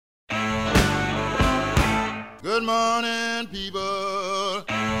Good morning, people.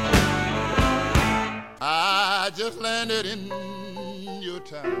 I just landed in your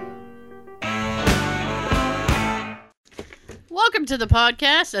town. Welcome to the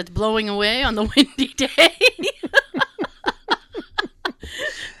podcast that's blowing away on the windy day.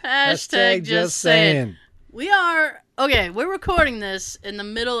 Hashtag just saying. We're recording this in the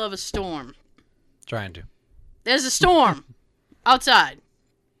middle of a storm. Trying to. There's a storm outside.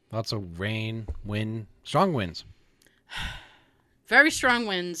 Lots of rain, wind, strong winds. Very strong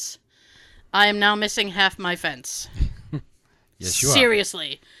winds. I am now missing half my fence. Yes, you are.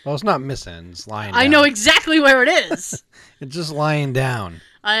 Seriously. Well, it's not missing. It's lying down. I know exactly where it is. It's just lying down.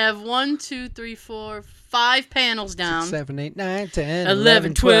 I have 1, 2, 3, 4, 5 panels down. 6, 7, 8, 9, 10,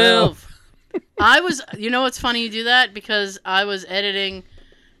 11, 12. You know what's funny you do that? Because I was editing,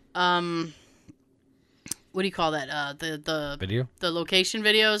 what do you call that? The Video? The location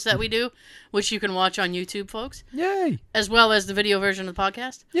videos that we do, which you can watch on YouTube, folks. Yay. As well as the video version of the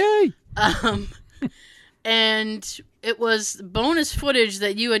podcast. Yay. And it was bonus footage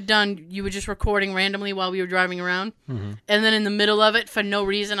that you had done. You were just recording randomly while we were driving around. Mm-hmm. And then in the middle of it, for no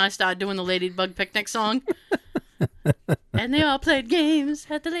reason, I started doing the Ladybug Picnic song. And they all played games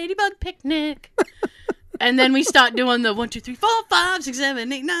at the Ladybug Picnic. And then we start doing the 1, 2, 3, 4, 5, 6,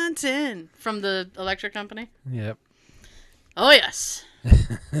 7, 8, 9, 10 from the electric company. Yep. Oh, yes.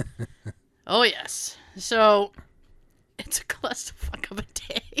 Oh, yes. So, it's a clusterfuck of a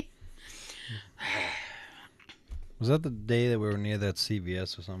day. Was that the day that we were near that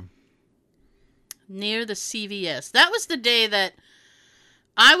CVS or something? Near the CVS. That was the day that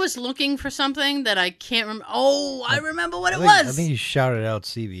I was looking for something that I can't remember. Oh, I remember what it was. I think you shouted out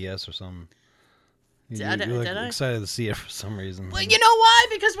CVS or something. Did I? Excited to see it for some reason. Well, you know why?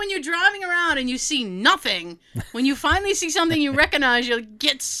 Because when you're driving around and you see nothing, when you finally see something you recognize, you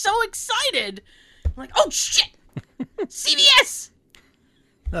get so excited. I'm like, oh, shit! CVS!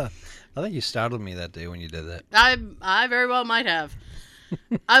 I think you startled me that day when you did that. I very well might have.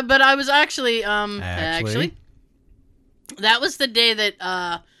 But I was actually, actually, that was the day that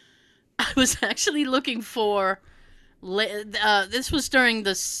I was actually looking for. This was during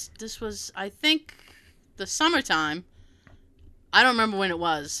this was, I think, the summertime. I don't remember when it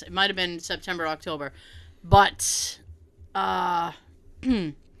was. It might have been September, October. But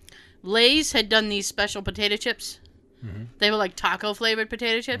Lay's had done these special potato chips. Mm-hmm. They were like taco flavored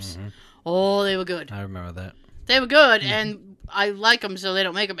potato chips. Mm-hmm. Oh, they were good. I remember that. They were good, and I like them, so they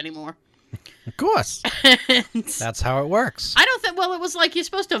don't make them anymore. Of course. That's how it works. I don't think. Well, it was like you're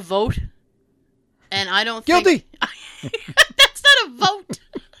supposed to vote, and I don't Guilty. think... That's not a vote.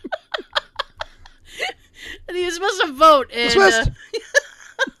 You're supposed to vote, and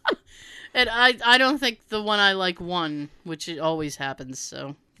and I don't think the one I like won, which it always happens.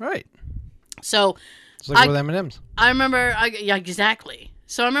 So right. So it's like with M&Ms. I remember. Yeah, exactly.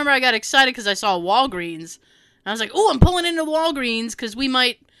 So I remember I got excited because I saw Walgreens, and I was like, "Oh, I'm pulling into Walgreens because I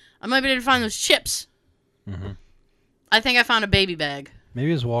might be able to find those chips." Mm-hmm. I think I found a baby bag.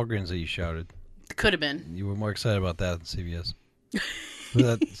 Maybe it was Walgreens that you shouted. Could have been. You were more excited about that than CVS.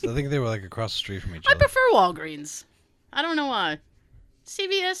 I think they were like across the street from each other. I prefer Walgreens. I don't know why.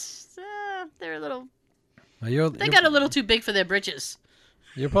 CVS, they're a little... They got a little too big for their britches.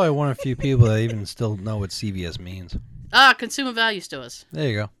 You're probably one of the few people that even still know what CVS means. Consumer value stores. There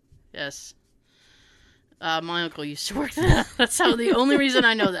you go. Yes. My uncle used to work there. That's the only reason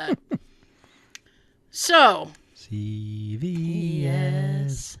I know that. So. CVS.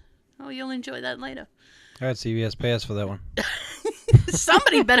 Oh, you'll enjoy that later. All right, CVS, pay us for that one.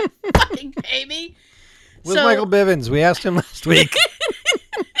 Somebody better fucking pay me. With Michael Bivins. We asked him last week.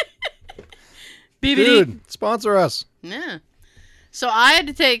 BBD. Dude, sponsor us. Yeah. So I had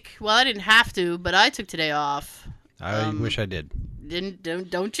to take, well, I didn't have to, but I took today off. I wish I did.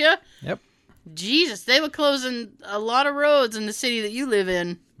 Don't you? Yep. Jesus, they were closing a lot of roads in the city that you live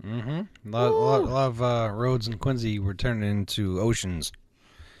in. Mm-hmm. A lot of roads in Quincy were turning into oceans.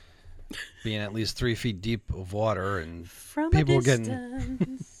 Being at least 3 feet deep of water, and from people a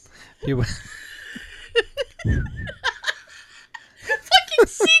distance. People. Fucking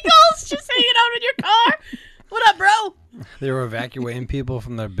seagulls just hanging out in your car. What up, bro? They were evacuating people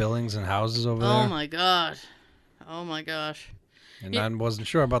from their buildings and houses over there. Oh my god. Oh my gosh. And I wasn't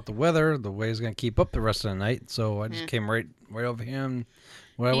sure about the weather, the way it's going to keep up the rest of the night, so I just came right over here and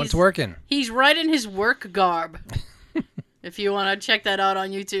I went to work in. He's right in his work garb. If you want to check that out on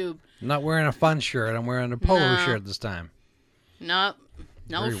YouTube. I'm not wearing a fun shirt. I'm wearing a polo shirt this time. No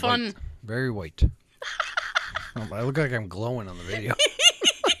Very fun. White. Very white. I look like I'm glowing on the video.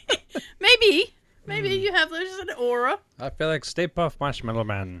 Maybe you have there's an aura. I feel like Stay Puft Marshmallow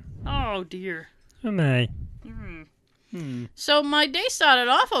Man. Oh dear. So my day started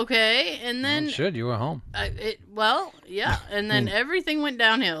off okay, and then you were home. And then everything went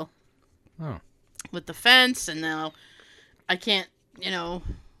downhill. Oh. With the fence, and now I can't, the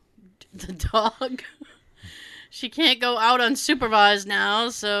dog. She can't go out unsupervised now,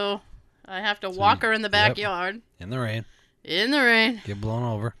 so I have to walk her in the backyard. In the rain. Get blown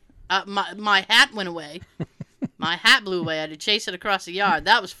over. My hat went away. My hat blew away. I had to chase it across the yard.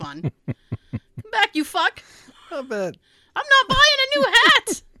 That was fun. Come back, you fuck. I bet. I'm not buying a new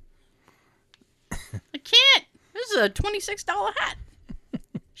hat. I can't. This is a $26 hat.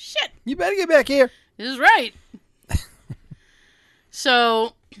 Shit. You better get back here. This is right.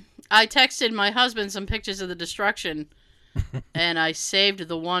 So I texted my husband some pictures of the destruction, and I saved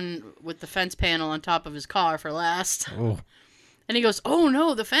the one with the fence panel on top of his car for last. Oh. And he goes, "Oh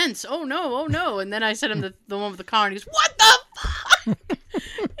no, the fence! Oh no, oh no!" And then I sent him the one with the car, and he goes, "What the fuck?"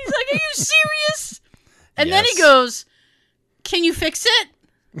 He's like, "Are you serious?" And then he goes, "Can you fix it?"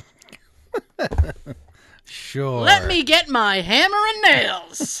 Sure. Let me get my hammer and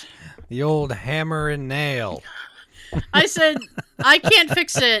nails. The old hammer and nail. I said, I can't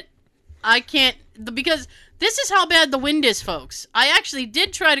fix it. I can't, because this is how bad the wind is, folks. I actually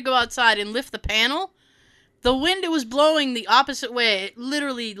did try to go outside and lift the panel. The wind, it was blowing the opposite way. It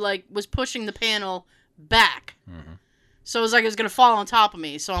literally, was pushing the panel back. Mm-hmm. So it was like it was going to fall on top of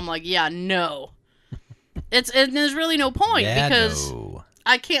me. So I'm like, yeah, no. There's really no point because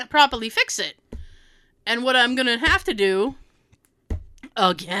I can't properly fix it. And what I'm going to have to do,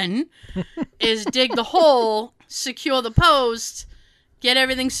 again, is dig the hole, secure the post, get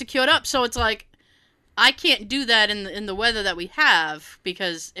everything secured up. So it's like, I can't do that in the weather that we have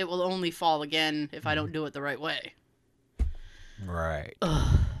because it will only fall again if I don't do it the right way. Right.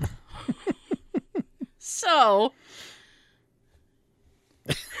 So...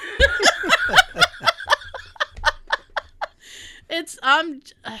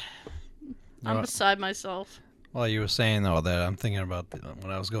 I'm beside myself. Well, you were saying though that I'm thinking about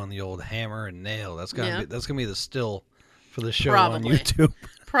when I was going the old hammer and nail. That's gonna be the still for the show on YouTube.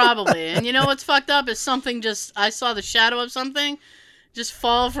 Probably. And you know what's fucked up is something I saw the shadow of something just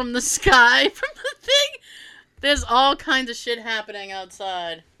fall from the sky from the thing. There's all kinds of shit happening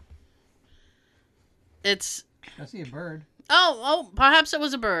outside. I see a bird. Oh, perhaps it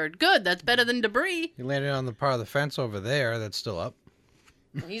was a bird. Good, that's better than debris. He landed on the part of the fence over there that's still up.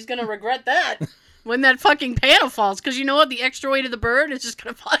 He's going to regret that when that fucking panel falls, because you know what? The extra weight of the bird is just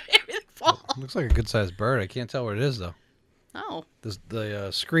going to everything fall. Looks like a good-sized bird. I can't tell what it is, though. Oh. The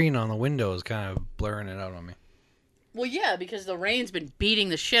screen on the window is kind of blurring it out on me. Well, yeah, because the rain's been beating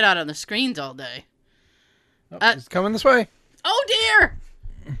the shit out of the screens all day. Oh, it's coming this way. Oh, dear!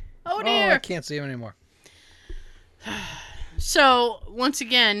 Oh, dear! I can't see him anymore. So, once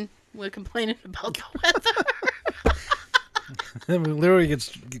again, we're complaining about the weather. Then we literally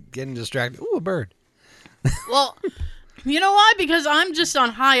getting distracted. Ooh, a bird. Well, you know why? Because I'm just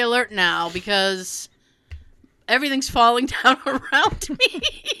on high alert now because everything's falling down around me.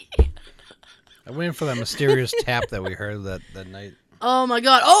 I went in for that mysterious tap that we heard that night. Oh, my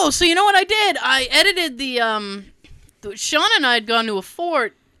God. Oh, so you know what I did? I edited Sean and I had gone to a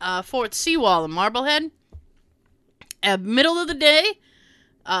Fort Seawall in Marblehead. Middle of the day.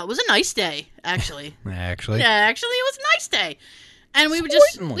 It was a nice day, actually. Actually, it was a nice day, and we were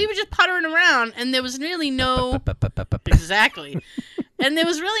just puttering around, and there was really no exactly, and there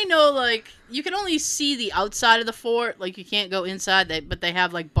was really no you can only see the outside of the fort, you can't go inside. But they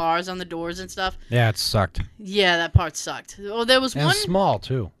have bars on the doors and stuff. Yeah, it sucked. Yeah, that part sucked. Well, there was one small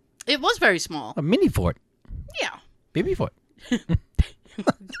too. It was very small. A mini fort. Yeah. Baby fort. Baby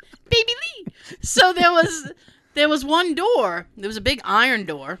Lee. So there was one door. There was a big iron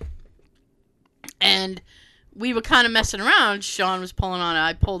door. And we were kind of messing around. Sean was pulling on it.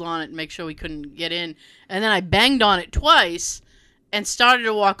 I pulled on it to make sure we couldn't get in. And then I banged on it twice and started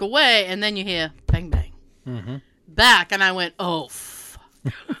to walk away. And then you hear bang, bang. Mm-hmm. Back. And I went, oh, fuck.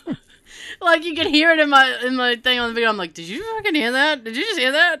 You could hear it in my thing on the video. I'm like, did you fucking hear that? Did you just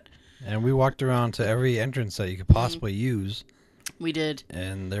hear that? And we walked around to every entrance that you could possibly use. We did.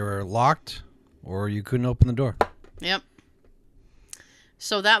 And they were locked. Or you couldn't open the door. Yep.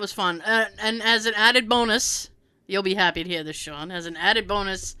 So that was fun. And as an added bonus, you'll be happy to hear this, Sean. As an added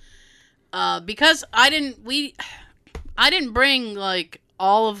bonus, because I didn't bring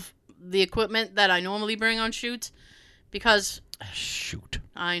all of the equipment that I normally bring on shoots, because shoot.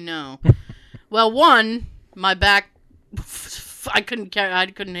 I know. Well, one, my back, I couldn't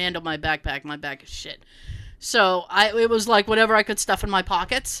handle my backpack. My back is shit. So it was whatever I could stuff in my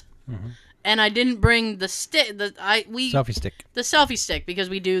pockets. Mm-hmm. and I didn't bring the stick. Selfie stick. The selfie stick, because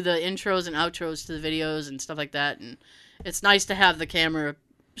we do the intros and outros to the videos and stuff like that, and it's nice to have the camera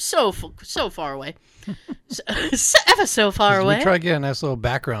so far away, ever so far away. We try to get a nice little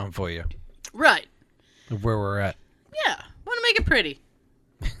background for you, right? Of where we're at. Yeah, want to make it pretty.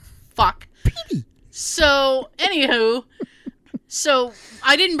 Fuck. Pretty. So, anywho, so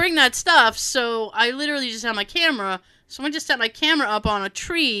I didn't bring that stuff, so I literally just had my camera. So I just set my camera up on a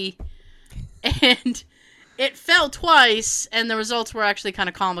tree, and it fell twice, and the results were actually kind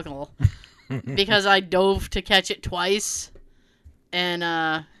of comical because I dove to catch it twice, and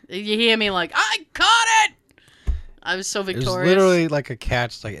you hear me like, I caught it! I was so victorious. It was literally like a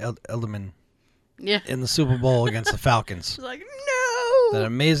catch, like Edelman in the Super Bowl against the Falcons. I was like, no! That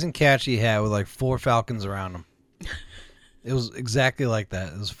amazing catch he had with like 4 Falcons around him. It was exactly like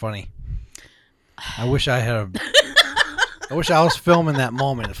that. It was funny. I wish I was filming that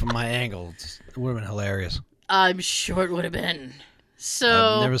moment from my angle. It would have been hilarious. I'm sure it would have been.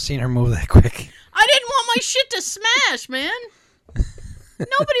 So I've never seen her move that quick. I didn't want my shit to smash, man.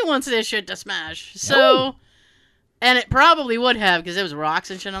 Nobody wants their shit to smash. So, no. And it probably would have, because there was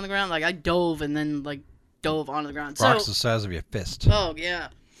rocks and shit on the ground. Like, I dove and then, like, dove onto the ground. Rocks the size of your fist. Oh, yeah.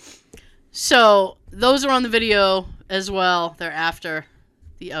 So, those are on the video as well. They're after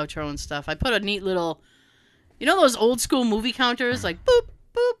the outro and stuff. I put a neat little, you know those old school movie counters? Like, boop,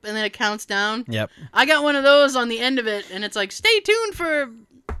 boop, and then it counts down? Yep. I got one of those on the end of it, and it's like, stay tuned for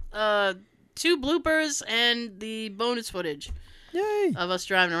 2 bloopers and the bonus footage. Yay. Of us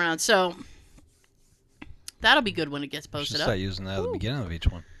driving around. So, that'll be good when it gets posted should up. Start using that at the beginning of each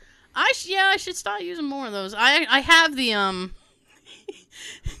one. I should start using more of those. I have the,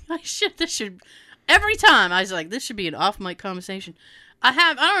 this should, every time I was like, this should be an off-mic conversation. I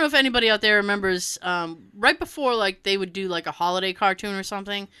don't know if anybody out there remembers, right before, like, they would do, like, a holiday cartoon or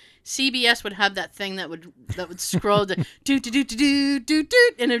something, CBS would have that thing that would scroll the doot,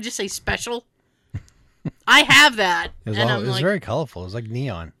 and it would just say special. I have that. It was very colorful. It was like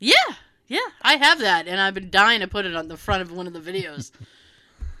neon. Yeah, I have that, and I've been dying to put it on the front of one of the videos.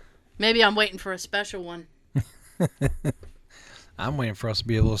 Maybe I'm waiting for a special one. I'm waiting for us to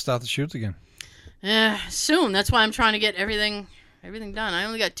be able to start the shoots again. Yeah, soon. That's why I'm trying to get everything done. I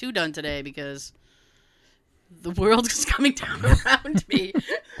only got 2 done today because the world is coming down around me.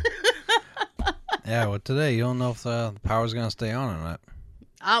 Yeah, well, today you don't know if the power's going to stay on or not.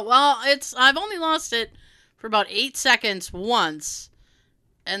 Well, I've only lost it for about 8 seconds once,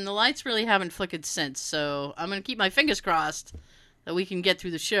 and the lights really haven't flickered since, so I'm going to keep my fingers crossed that we can get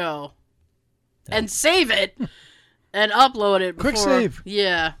through the show and save it and upload it before... Quick save!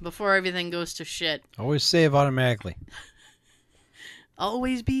 Yeah, before everything goes to shit. Always save automatically.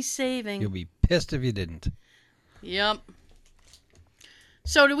 Always be saving. You'll be pissed if you didn't. Yep.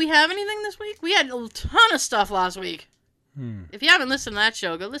 So, do we have anything this week? We had a ton of stuff last week. If you haven't listened to that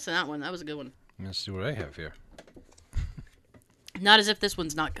show, go listen to that one. That was a good one. Let's see what I have here. Not as if this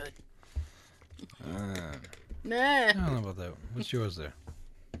one's not good. Nah. I don't know about that. What's yours there?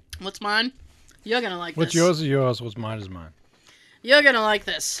 What's mine? You're going to like What's this. yours is yours. What's mine is mine. You're going to like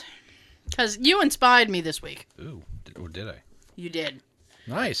this. Because you inspired me this week. Ooh. Or did I? You did.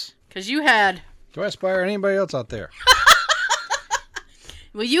 Nice. Because you had... Do I inspire anybody else out there?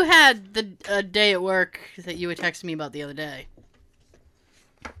 Well, you had the day at work that you had texted me about the other day.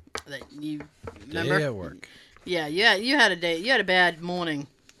 That you remember? Day at work. Yeah, you had a day. You had a bad morning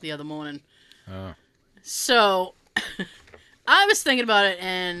the other morning. Oh. So, I was thinking about it,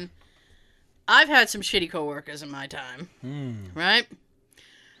 and I've had some shitty coworkers in my time, right?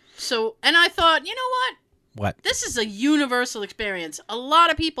 So, and I thought, you know what? What? This is a universal experience. A lot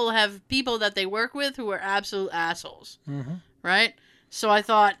of people have people that they work with who are absolute assholes, right? So I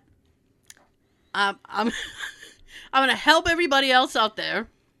thought, I'm going to help everybody else out there,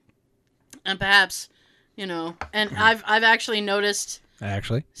 and perhaps, you know, and I've actually noticed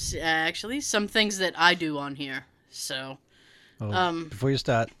actually some things that I do on here. So, before you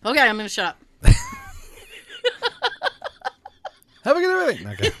start, okay, I'm going to shut up. Have a good everything.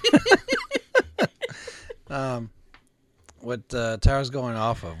 Okay. What Tara's going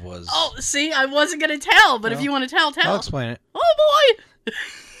off of was... Oh, see, I wasn't going to tell, but if you want to tell. I'll explain it. Oh, boy!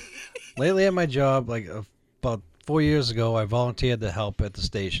 Lately at my job, like about 4 years ago, I volunteered to help at the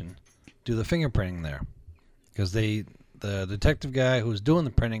station do the fingerprinting there. Because the detective guy who was doing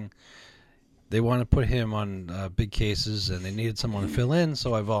the printing, they wanted to put him on big cases, and they needed someone to fill in,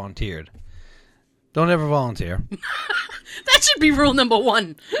 so I volunteered. Don't ever volunteer. That should be rule number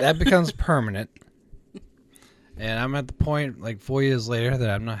 1. That becomes permanent. And I'm at the point, like 4 years later, that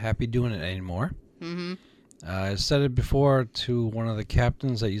I'm not happy doing it anymore. I said it before to one of the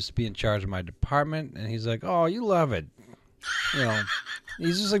captains that used to be in charge of my department, and he's like, "Oh, you love it." You know,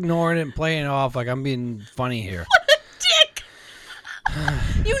 he's just ignoring it and playing it off like I'm being funny here. What a dick!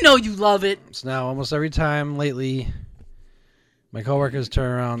 You know you love it. So now almost every time lately, my coworkers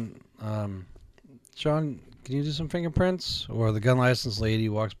turn around, Sean, can you do some fingerprints? Or the gun license lady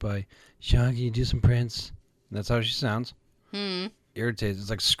walks by, Sean, can you do some prints? And that's how she sounds. Irritated. It's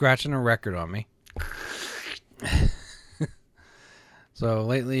like scratching a record on me. So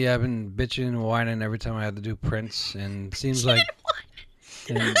lately I've been bitching and whining every time I had to do prints, and it seems like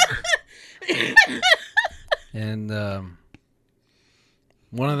and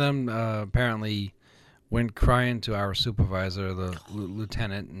one of them apparently went crying to our supervisor, the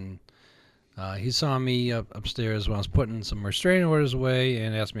lieutenant, and he saw me upstairs when I was putting some restraining orders away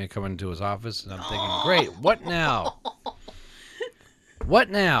and asked me to come into his office, and I'm thinking, great, what now? What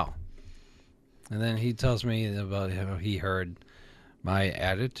now? And then he tells me about how he heard my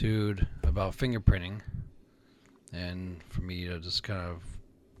attitude about fingerprinting, and for me to just kind of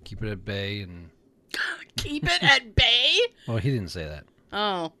keep it at bay and... Keep it at bay? Well, he didn't say that.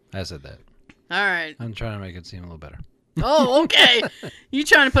 Oh. I said that. All right. I'm trying to make it seem a little better. Oh, okay. You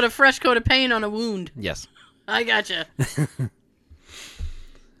trying to put a fresh coat of paint on a wound. Yes. I gotcha.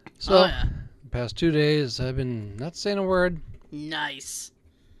 So, the past 2 days, I've been not saying a word. Nice.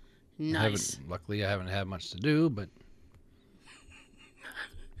 Luckily, I haven't had much to do, but...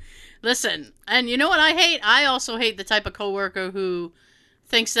 Listen, and you know what I hate? I also hate the type of coworker who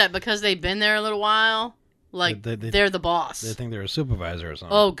thinks that because they've been there a little while, like, they're the boss. They think they're a supervisor or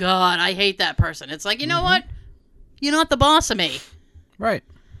something. Oh, God, I hate that person. It's like, you know what? You're not the boss of me. Right.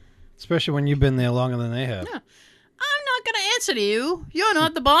 Especially when you've been there longer than they have. Yeah. I'm not going to answer to you. You're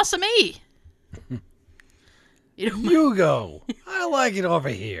not the boss of me. You go. I like it over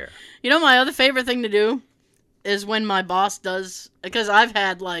here. You know my other favorite thing to do is when my boss does, because I've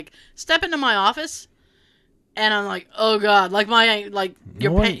had, like, step into my office, and I'm like, oh, God, like,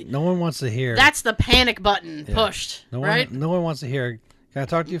 no one wants to hear. That's the panic button pushed, right? No one wants to hear, can I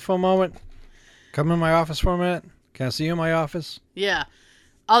talk to you for a moment? Come in my office for a minute? Can I see you in my office? Yeah.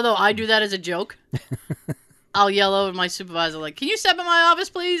 Although I do that as a joke. I'll yell over at my supervisor, like, can you step in my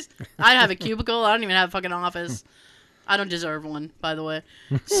office, please? I have a cubicle. I don't even have a fucking office. I don't deserve one, by the way.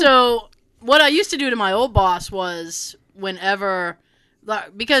 So what I used to do to my old boss was whenever,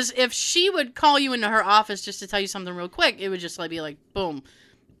 because if she would call you into her office just to tell you something real quick, it would just like be like, boom,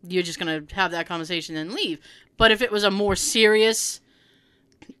 you're just going to have that conversation and leave. But if it was a more serious,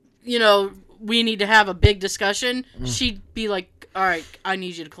 you know, we need to have a big discussion, she'd be like, all right, I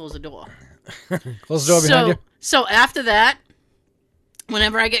need you to close the door. Close the door behind you. So after that,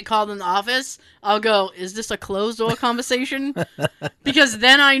 whenever I get called in the office, I'll go, is this a closed door conversation? Because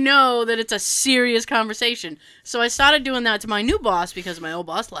then I know that it's a serious conversation. So I started doing that to my new boss because my old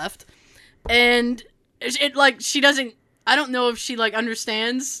boss left. And it like, she doesn't, I don't know if she like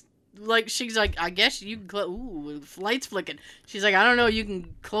understands. Like, she's like, I guess you can ooh, light's flicking. She's like, I don't know, you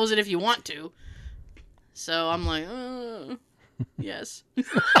can close it if you want to. So I'm like, yes.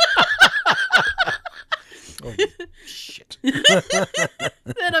 Oh, shit.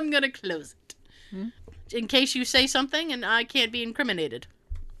 Then I'm going to close it. In case you say something and I can't be incriminated.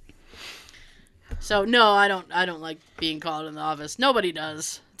 So, no, I don't like being called in the office. Nobody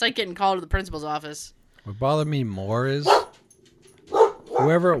does. It's like getting called to the principal's office. What bothered me more is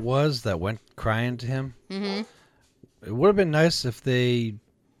whoever it was that went crying to him, it would have been nice if they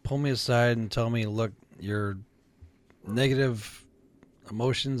pull me aside and tell me, look, your negative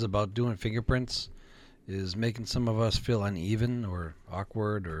emotions about doing fingerprints is making some of us feel uneven or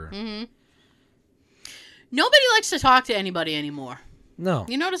awkward or... Nobody likes to talk to anybody anymore. No.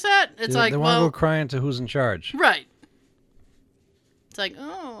 You notice that? It's they want to go crying to who's in charge. Right. It's like,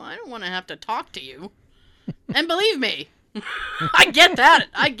 oh, I don't want to have to talk to you. And believe me, I get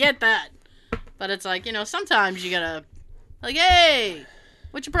that. But it's like, you know, sometimes you gotta, like, hey,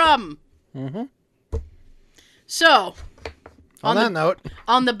 what's your problem? So, on that note,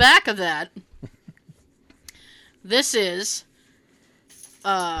 on the back of that, this is,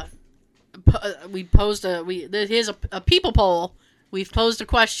 we posed here's a people poll. We've posed a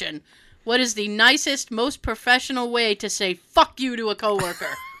question. What is the nicest, most professional way to say fuck you to a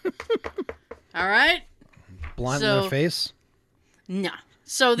coworker? All right? Blunt in their face? No.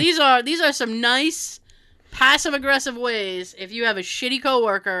 So these are some nice, passive-aggressive ways, if you have a shitty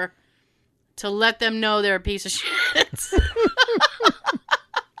coworker, to let them know they're a piece of shit.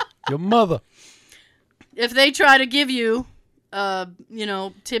 Your mother. If they try to give you, you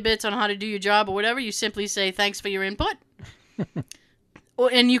know, tidbits on how to do your job or whatever, you simply say, thanks for your input.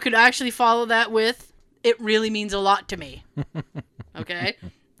 And you could actually follow that with, It really means a lot to me. Okay?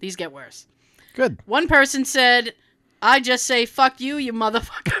 These get worse. Good. One person said, I just say, fuck you, you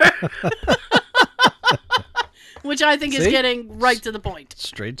motherfucker. Which I think is getting right to the point.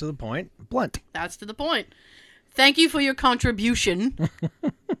 Straight to the point. Blunt. That's to the point. Thank you for your contribution.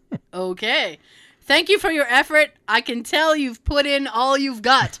 Okay. Thank you for your effort. I can tell you've put in all you've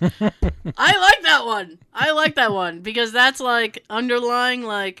got. I like that one. I like that one because that's like underlying,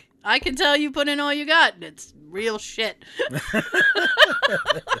 like, I can tell you put in all you got. It's real shit.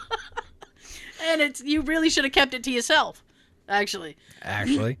 And you really should have kept it to yourself, actually.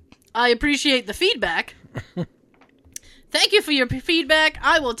 I appreciate the feedback. Thank you for your feedback.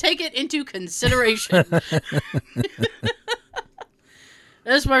 I will take it into consideration.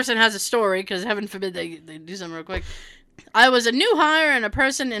 This person has a story, because heaven forbid they do something real quick. I was a new hire and a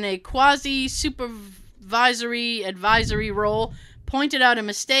person in a quasi-advisory role pointed out a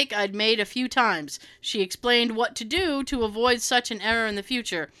mistake I'd made a few times. She explained what to do to avoid such an error in the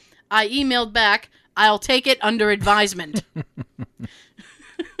future. I emailed back, I'll take it under advisement.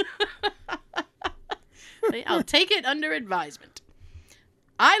 I'll take it under advisement.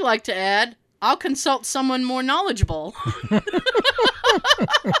 I like to add, I'll consult someone more knowledgeable.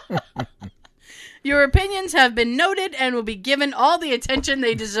 Your opinions have been noted and will be given all the attention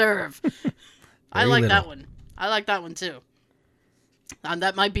they deserve. I like that one. I like that one too.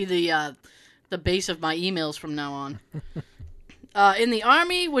 That might be the base of my emails from now on. In the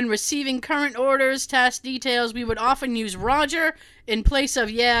Army, when receiving current orders, task details, we would often use Roger in place of,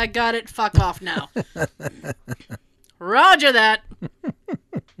 yeah, got it, fuck off now. Roger that.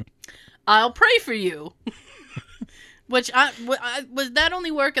 I'll pray for you. Which, would that only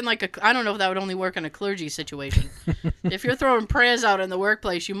work in like I don't know if that would only work in a clergy situation. If you're throwing prayers out in the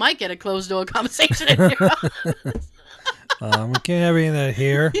workplace, you might get a closed-door conversation in your office. We can't have any of that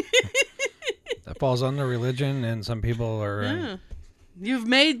here. That falls under religion, and some people are... Yeah. You've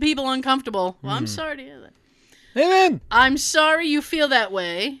made people uncomfortable. Well, I'm sorry to hear that. Amen. I'm sorry you feel that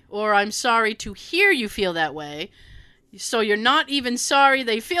way, or I'm sorry to hear you feel that way. So you're not even sorry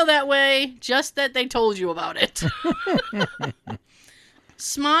they feel that way, just that they told you about it.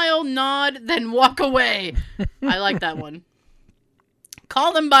 Smile, nod, then walk away. I like that one.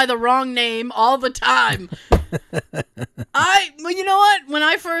 Call them by the wrong name all the time. Well, you know what? When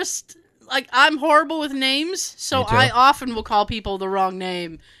I first... Like, I'm horrible with names, so I often will call people the wrong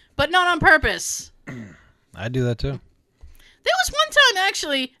name, but not on purpose. I do that too. There was one time,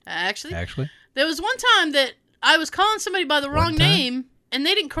 actually, there was one time that I was calling somebody by the wrong name, and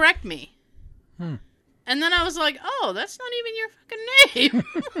they didn't correct me. And then I was like, oh, that's not even your fucking name.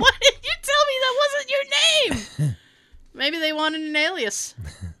 Why did you tell me that wasn't your name? Maybe they wanted an alias.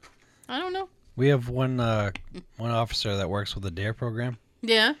 I don't know. We have one officer that works with the DARE program.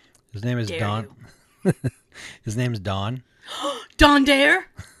 Yeah. His name is Don. His name is Don. Don Dare?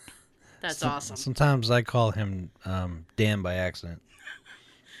 That's awesome. Sometimes I call him Dan by accident.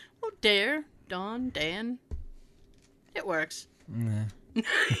 Well, Dare, Don, Dan. It works. Nah.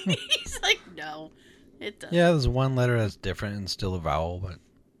 He's like, no, it doesn't. Yeah, there's one letter that's different and still a vowel, but...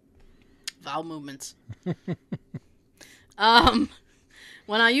 Vowel movements. When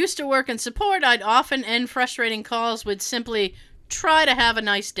I used to work in support, I'd often end frustrating calls with simply... Try to have a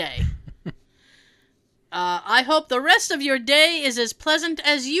nice day. I hope the rest of your day is as pleasant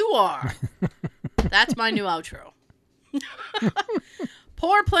as you are. That's my new outro.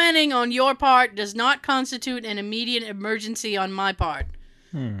 Poor planning on your part does not constitute an immediate emergency on my part.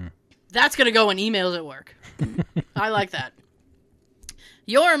 That's going to go in emails at work. I like that.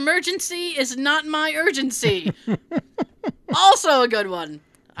 Your emergency is not my urgency. Also a good one.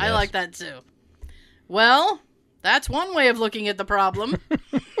 I like that too. Well... That's one way of looking at the problem.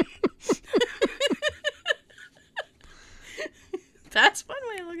 That's one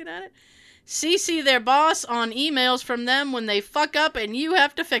way of looking at it. CC their boss on emails from them when they fuck up and you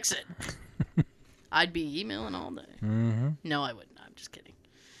have to fix it. I'd be emailing all day. Mm-hmm. No, I wouldn't. I'm just kidding.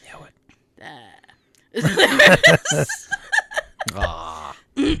 Yeah,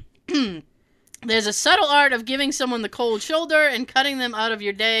 There's a subtle art of giving someone the cold shoulder and cutting them out of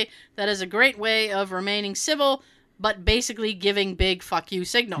your day that is a great way of remaining civil, but basically giving big fuck you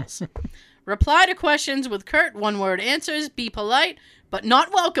signals. Reply to questions with curt one-word answers. Be polite, but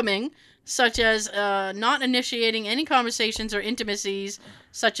not welcoming, such as not initiating any conversations or intimacies,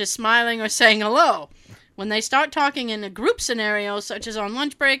 such as smiling or saying hello. When they start talking in a group scenario, such as on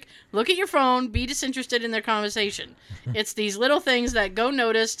lunch break, look at your phone, be disinterested in their conversation. It's these little things that go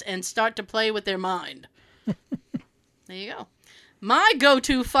noticed and start to play with their mind. There you go. My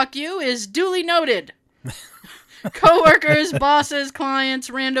go-to fuck you is duly noted. Coworkers, bosses, clients,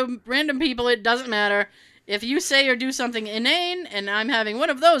 random people, it doesn't matter. If you say or do something inane, and I'm having one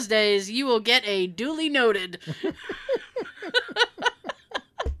of those days, you will get a duly noted.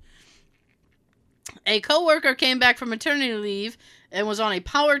 A coworker came back from maternity leave and was on a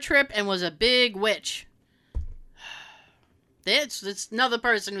power trip and was a big witch. It's another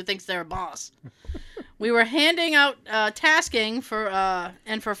person who thinks they're a boss. We were handing out tasking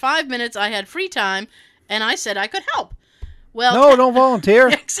and for 5 minutes I had free time, and I said I could help. Well, no, don't volunteer.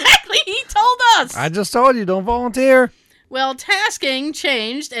 Exactly, he told us. I just told you, don't volunteer. Well, tasking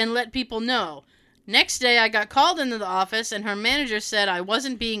changed and let people know. Next day, I got called into the office, and her manager said I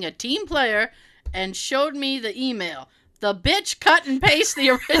wasn't being a team player and showed me the email. The bitch cut and pasted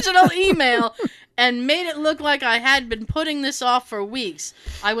the original email and made it look like I had been putting this off for weeks.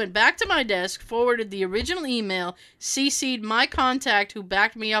 I went back to my desk, forwarded the original email, CC'd my contact who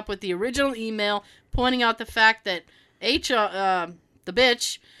backed me up with the original email, pointing out the fact that the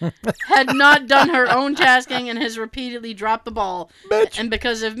bitch, had not done her own tasking and has repeatedly dropped the ball. Bitch. And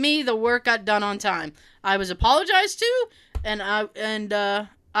because of me, the work got done on time. I was apologized to, and I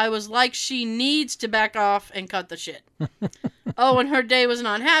was like, she needs to back off and cut the shit. Oh, and her day was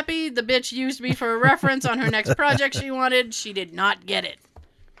not happy. The bitch used me for a reference on her next project she wanted. She did not get it.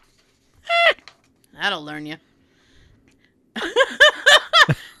 That'll learn you.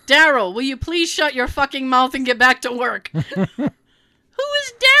 Daryl, will you please shut your fucking mouth and get back to work? Who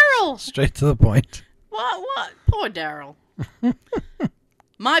is Daryl? Straight to the point. What? Poor Daryl.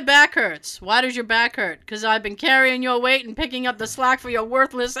 My back hurts. Why does your back hurt? Because I've been carrying your weight and picking up the slack for your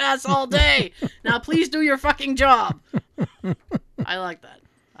worthless ass all day. Now please do your fucking job. I like that.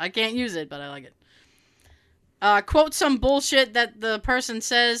 I can't use it, but I like it. Quote some bullshit that the person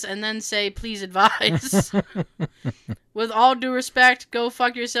says and then say, please advise. With all due respect, go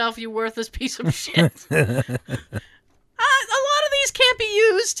fuck yourself, you worthless piece of shit. A lot of these can't be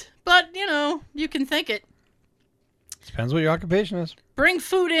used, but, you can think it. Depends what your occupation is. Bring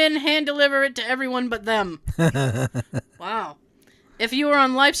food in, hand deliver it to everyone but them. Wow. If you were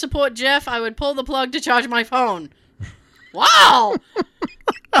on life support, Jeff, I would pull the plug to charge my phone. Wow!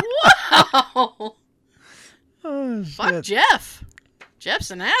 Wow! Oh, shit. Fuck Jeff.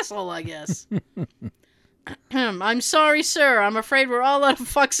 Jeff's an asshole, I guess. I'm sorry, sir. I'm afraid we're all out of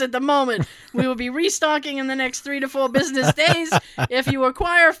fucks at the moment. We will be restocking in the next 3 to 4 business days. If you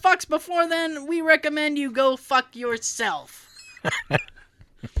acquire fucks before then, we recommend you go fuck yourself.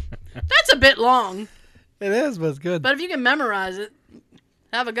 That's a bit long. It is, but it's good. But if you can memorize it,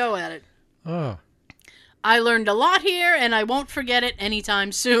 have a go at it. Oh. I learned a lot here, and I won't forget it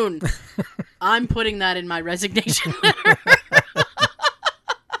anytime soon. I'm putting that in my resignation letter.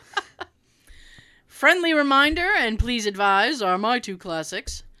 Friendly reminder, and please advise, are my 2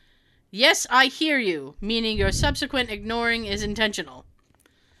 classics. Yes, I hear you, meaning your subsequent ignoring is intentional.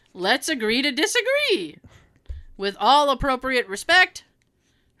 Let's agree to disagree. With all appropriate respect.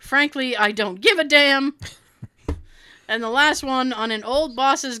 Frankly, I don't give a damn. And the last one, on an old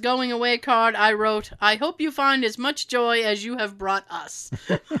boss's going away card, I wrote, I hope you find as much joy as you have brought us.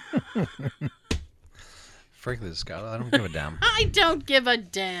 Frankly, Scott, I don't give a damn. I don't give a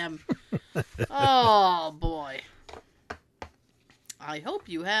damn. Oh, boy. I hope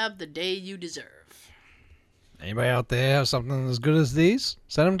you have the day you deserve. Anybody out there have something as good as these?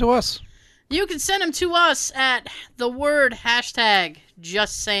 Send them to us. You can send them to us at the word hashtag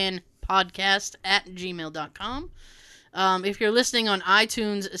justsayingpodcast@gmail.com. If you're listening on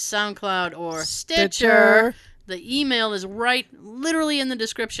iTunes, SoundCloud, or Stitcher, the email is literally in the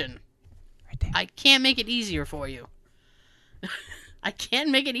description. I can't make it easier for you. I can't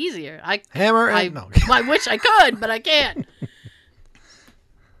make it easier. No. I wish I could, but I can't.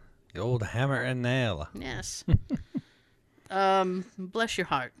 The old hammer and nail. Yes. Bless your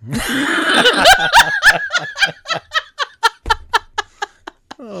heart.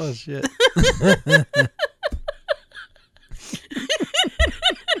 Oh, shit.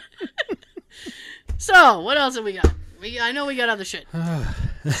 So, what else have we got? I know we got other shit. There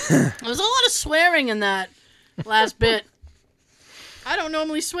was a lot of swearing in that last bit. I don't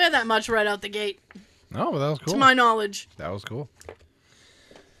normally swear that much right out the gate. No, but that was cool. To my knowledge. That was cool.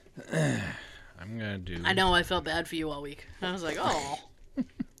 I'm going to do... I know, I felt bad for you all week. I was like, oh.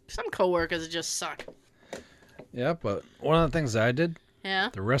 Some coworkers just suck. Yeah, but one of the things that I did, Yeah?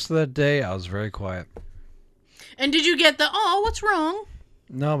 the rest of that day, I was very quiet. And did you get the, what's wrong?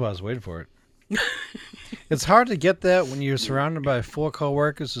 No, but I was waiting for it. It's hard to get that when you're surrounded by 4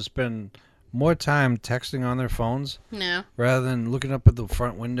 coworkers who spend more time texting on their phones No. rather than looking up at the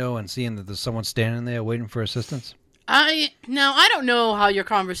front window and seeing that there's someone standing there waiting for assistance. Now, I don't know how your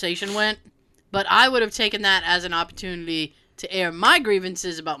conversation went, But I would have taken that as an opportunity to air my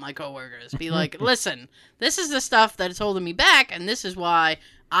grievances about my coworkers. Be like, listen, this is the stuff that is holding me back, and this is why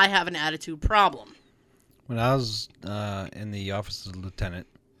I have an attitude problem. When I was in the office as a lieutenant,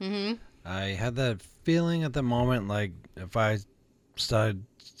 I had that feeling at the moment, like if I started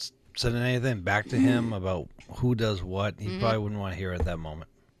saying anything back to him about who does what, he probably wouldn't want to hear it at that moment.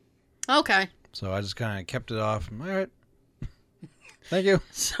 Okay. So I just kind of kept it off. All right. Thank you.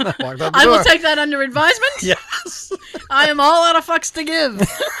 So, Walked out the I will door. take that under advisement. Yes. I am all out of fucks to give.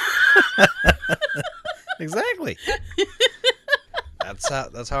 Exactly.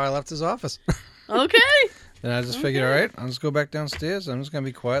 That's how I left his office. Okay. Then I just figured, all right, I'll just go back downstairs. I'm just going to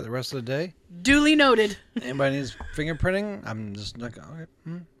be quiet the rest of the day. Duly noted. Anybody needs fingerprinting, I'm just like, okay,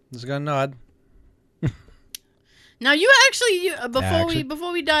 just going to nod. Now you actually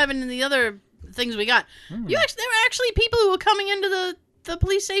before we dive into the other things we got, there were actually people who were coming into the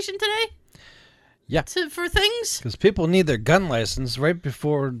police station today. Yeah. For things. Because people need their gun license right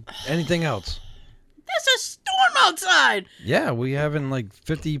before anything else. There's a storm outside. Yeah, we having like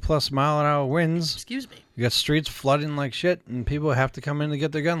 50+ mile-an-hour winds. Excuse me. You got streets flooding like shit, and people have to come in to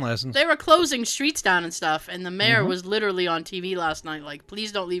get their gun license. They were closing streets down and stuff, and the mayor was literally on TV last night like,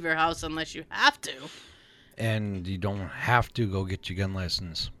 please don't leave your house unless you have to. And you don't have to go get your gun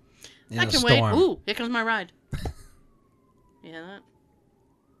license in I a can storm. wait. Ooh, here comes my ride. Yeah, that.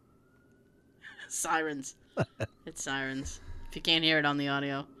 Sirens. It's sirens. If you can't hear it on the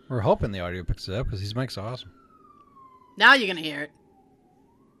audio. We're hoping the audio picks it up because these mics are awesome. Now you're going to hear it.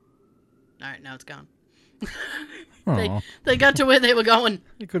 All right, now it's gone. They got to where they were going.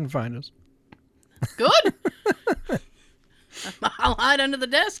 You couldn't find us. Good. I'll hide under the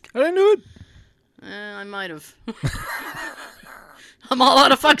desk. I didn't do it. I might have. I'm all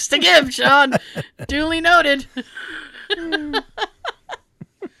out of fucks to give, Sean. Duly noted.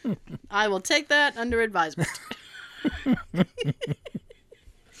 I will take that under advisement.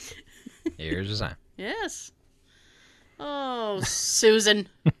 Here's your sign. Yes. Oh, Susan.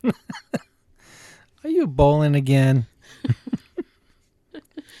 Are you bowling again?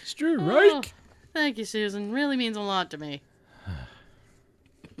 Stu Reich. Thank you, Susan. Really means a lot to me.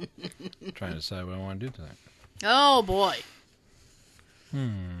 Trying to decide what I want to do tonight. Oh, boy.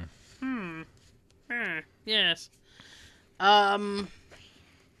 Yes.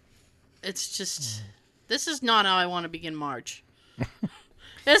 It's just... This is not how I want to begin March.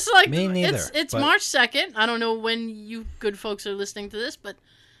 It's like... Me neither. It's March 2nd. I don't know when you good folks are listening to this, but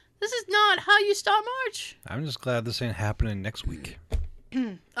this is not how you start March. I'm just glad this ain't happening next week.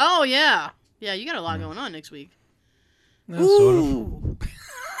 Oh, yeah. Yeah, you got a lot going on next week. Sort of.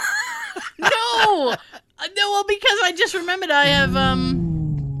 No! No, well, because I just remembered I have,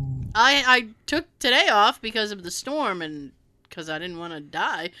 I took today off because of the storm and because I didn't want to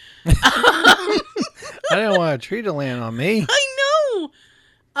die. I didn't want a tree to land on me. I know!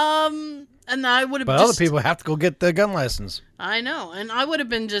 And I would have But other people have to go get their gun license. I know, and I would have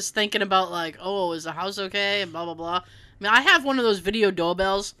been just thinking about, like, oh, is the house okay? And blah, blah, blah. I mean, I have one of those video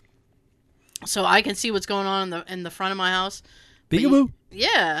doorbells, so I can see what's going on in the front of my house. Peekaboo.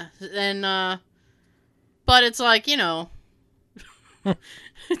 Yeah, and, but it's like, you know,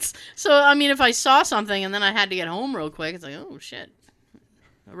 so, I mean, if I saw something and then I had to get home real quick, it's like, oh, shit.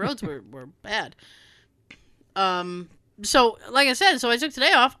 The roads were bad. So, like I said, so I took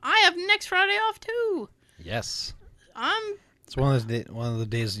today off. I have next Friday off, too. Yes. It's one of the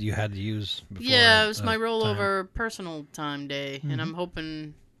days that you had to use before. Yeah, it was my rollover personal time day, and I'm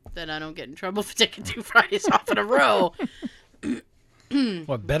hoping that I don't get in trouble for taking 2 Fridays off in a row.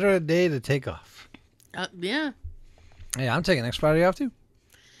 What better a day to take off? Yeah. Hey, I'm taking next Friday off too.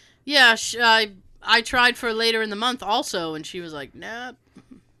 Yeah, I tried for later in the month also, and she was like, "Nope."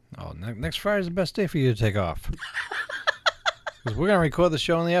 Oh, next Friday's the best day for you to take off. Because we're gonna record the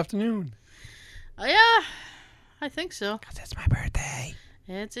show in the afternoon. Yeah, I think so. Because it's my birthday.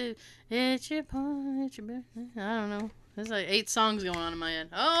 It's your birthday. I don't know. There's like 8 songs going on in my head.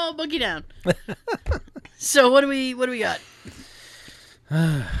 Oh, boogie down. So what do we got?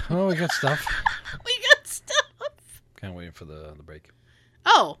 Oh, we got stuff. We got stuff. Can't wait for the break.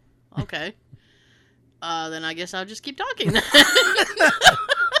 Oh, okay. Then I guess I'll just keep talking.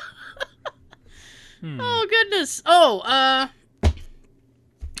 Oh, goodness. Oh,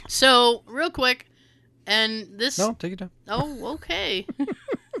 so real quick, and this... No, take your time. Oh, okay.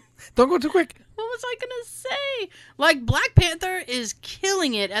 Don't go too quick. What was I going to say? Like, Black Panther is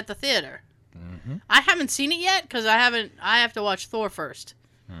killing it at the theater. Mm-hmm. I haven't seen it yet because I have to watch Thor first.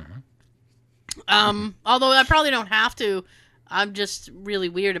 Mm-hmm. Although I probably don't have to. I'm just really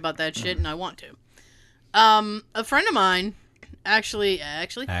weird about that shit and I want to. A friend of mine actually,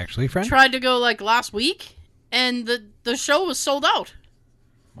 friend? tried to go like last week, and the show was sold out.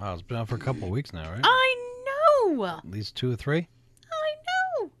 Wow, it's been out for a couple of weeks now, right? I know. At least 2 or 3. I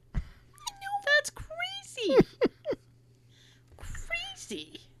know. That's crazy.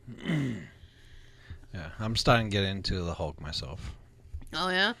 Crazy. Yeah, I'm starting to get into the Hulk myself. Oh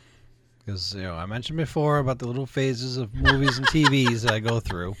yeah. Because I mentioned before about the little phases of movies and TVs that I go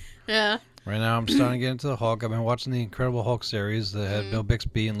through. Yeah. Right now, I'm starting to get into the Hulk. I've been watching the Incredible Hulk series that had Bill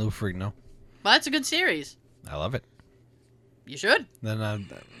Bixby and Lou Ferrigno. Well, that's a good series. I love it. You should. Then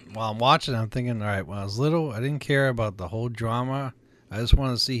while I'm watching, I'm thinking, all right, when I was little, I didn't care about the whole drama. I just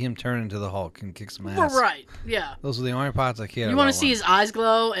wanted to see him turn into the Hulk and kick some ass. Right, yeah. Those are the only parts I cared about. You want to see his eyes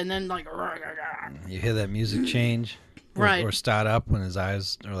glow and then like... You hear that music change. Right. Or start up when his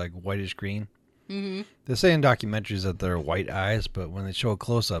eyes are like whitish green. Mm-hmm. They say in documentaries that they're white eyes, but when they show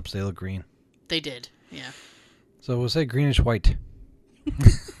close-ups, they look green. They did, yeah. So we'll say greenish white.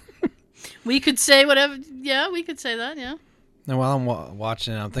 We could say whatever. Yeah, we could say that, yeah. And while I'm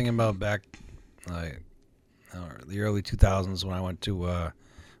watching it, I'm thinking about back the early 2000s when I went to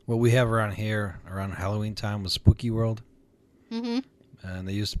what we have around here around Halloween time was Spooky World. Mm-hmm. And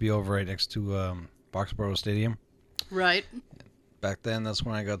they used to be over right next to Boxborough Stadium. Right. Back then, that's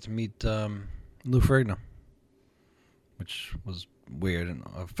when I got to meet Lou Ferrigno, which was weird and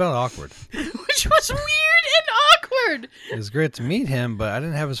felt awkward. Which was weird and awkward. It was great to meet him, but I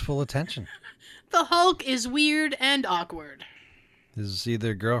didn't have his full attention. The Hulk is weird and awkward. His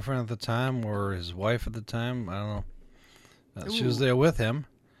either girlfriend at the time or his wife at the time, I don't know. She was there with him.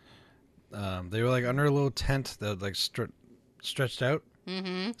 They were like under a little tent that was like stretched out.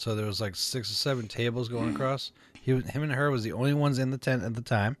 Mm-hmm. So there was like 6 or 7 tables going across. Him and her was the only ones in the tent at the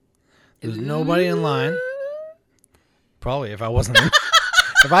time. There was nobody in line. Probably if I wasn't in.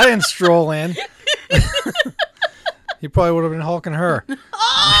 If I didn't stroll in, he probably would have been hulking her.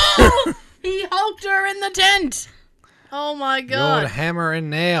 Oh! He hulked her in the tent. Oh my god. The old hammer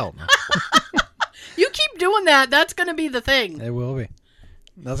and nail. You keep doing that. That's going to be the thing. It will be.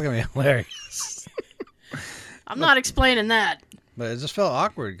 That's going to be hilarious. I'm not explaining that. But it just felt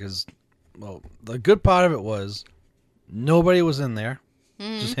awkward because, well, the good part of it was nobody was in there.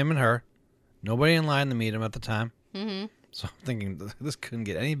 Mm-hmm. Just him and her. Nobody in line to meet him at the time. Mm-hmm. So I'm thinking, this couldn't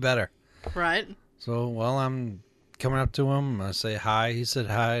get any better. Right. So while I'm coming up to him, I say hi. He said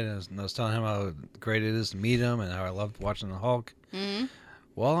hi, and I was telling him how great it is to meet him and how I loved watching the Hulk. Mm-hmm.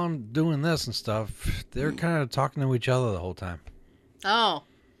 While I'm doing this and stuff, they're kind of talking to each other the whole time. Oh.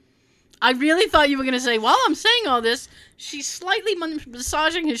 I really thought you were going to say, while I'm saying all this, she's slightly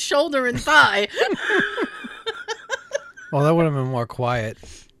massaging his shoulder and thigh. Well, that would have been more quiet.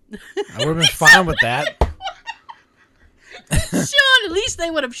 I would have been fine with that. Sean, at least they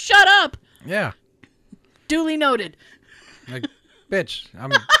would have shut up. Yeah. Duly noted. Like, bitch,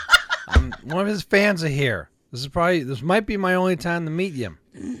 I'm one of his fans are here. This might be my only time to meet you.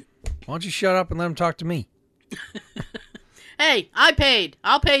 Why don't you shut up and let him talk to me? Hey, I paid.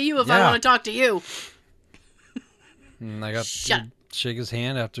 I'll pay you if I want to talk to you. And I got to shake his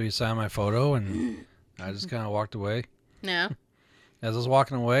hand after he signed my photo, and I just kind of walked away. Yeah. As I was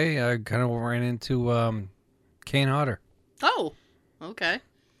walking away, I kind of ran into Kane Hodder. Oh, okay.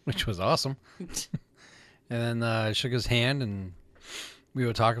 Which was awesome. And then I shook his hand, and we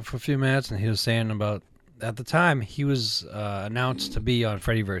were talking for a few minutes, and he was saying about, at the time, he was announced to be on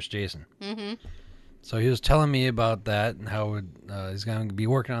Freddy vs. Jason. Mm-hmm. So he was telling me about that and how he's going to be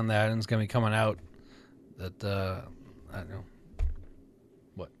working on that, and it's going to be coming out. That, I don't know.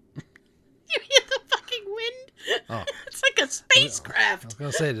 What? You hear the fucking wind? Oh. It's like a spacecraft. I was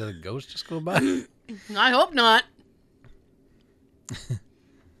going to say, did a ghost just go by? I hope not.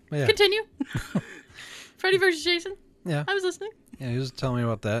 Yeah. Continue. Freddy vs. Jason? Yeah. I was listening. Yeah, he was telling me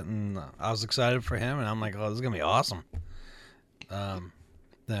about that, and I was excited for him, and I'm like, oh, this is going to be awesome.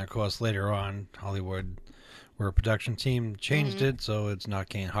 Then, of course, later on, Hollywood, where a production team changed it, so it's not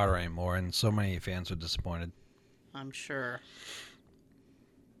Kane Hodder anymore, and so many fans were disappointed. I'm sure.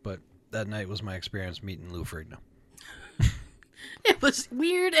 But that night was my experience meeting Lou Ferrigno. It was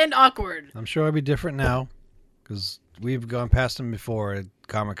weird and awkward. I'm sure it'll be different now, because we've gone past him before at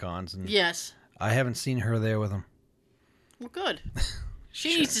Comic-Cons, and yes. I haven't seen her there with him. Well, good.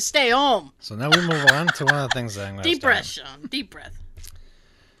 She needs to stay home. So now we move on to one of the things that I'm going to Deep breath, Sean. Deep breath.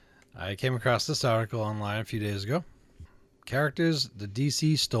 I came across this article online a few days ago. Characters the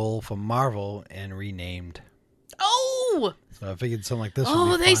DC stole from Marvel and renamed. Oh! So I figured something like this would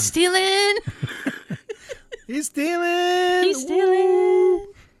Oh, be they fun. stealing! He's stealing! He's stealing!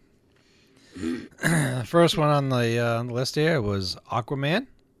 The first one on the list here was Aquaman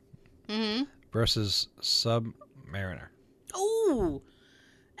Mm-hmm. versus Submariner. Oh, Ooh.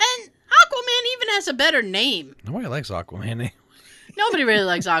 And Aquaman even has a better name. Nobody likes Aquaman. Nobody really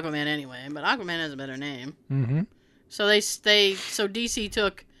likes Aquaman anyway, but Aquaman has a better name. Mm-hmm. So so DC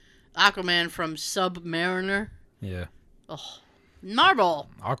took Aquaman from Submariner. Yeah. Oh, Marvel.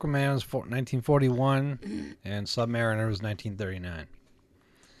 Aquaman was 1941, and Submariner was 1939.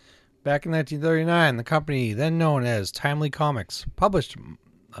 Back in 1939, the company, then known as Timely Comics, published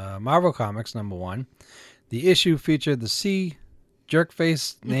Marvel Comics #1. The issue featured the sea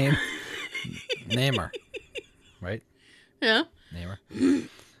jerkface name Namor, right? Yeah. Namor,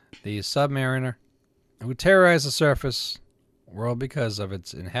 the Submariner, who terrorized the surface world because of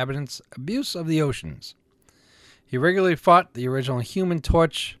its inhabitants' abuse of the oceans. He regularly fought the original Human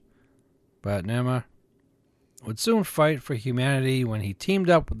Torch, but Namor would soon fight for humanity when he teamed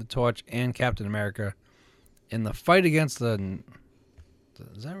up with the Torch and Captain America in the fight against the...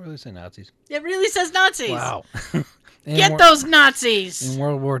 Does that really say Nazis? It really says Nazis. Wow. Get those Nazis. In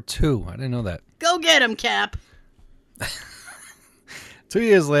World War II. I didn't know that. Go get them, Cap. 2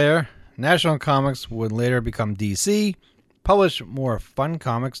 years later, National Comics would later become DC, published more Fun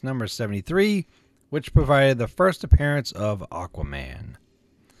Comics #73, which provided the first appearance of Aquaman.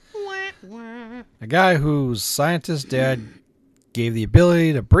 A guy whose scientist dad gave the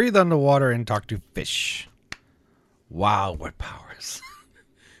ability to breathe underwater and talk to fish. Wow, what powers.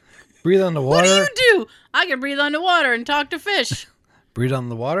 Breathe underwater. What do? I can breathe underwater and talk to fish. Breathe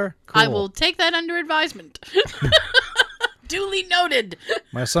underwater? Cool. I will take that under advisement. Duly noted.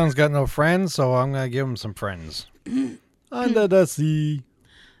 My son's got no friends, so I'm going to give him some friends. Under the sea.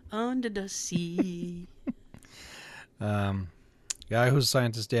 Under the sea. Guy whose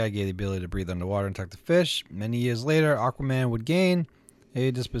scientist dad gave the ability to breathe underwater and talk to fish. Many years later, Aquaman would gain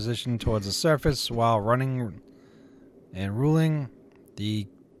a disposition towards the surface while running and ruling the...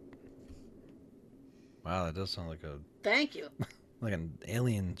 Wow, that does sound like Thank you. like an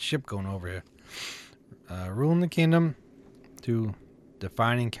alien ship going over here. Ruling the kingdom to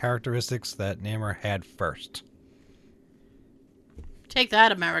defining characteristics that Namor had first. Take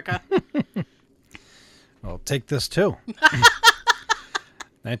that, America. Well, take this too.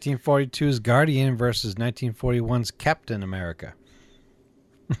 1942's Guardian versus 1941's Captain America.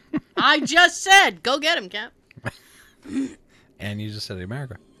 I just said, go get him, Cap. And you just said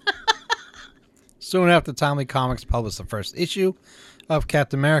America. Soon after, Timely Comics published the first issue of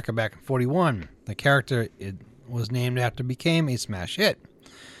Captain America back in 1941. The character it was named after became a smash hit.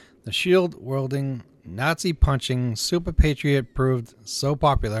 The shield-wielding, Nazi-punching super patriot proved so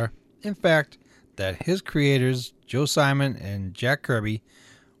popular, in fact, that his creators, Joe Simon and Jack Kirby,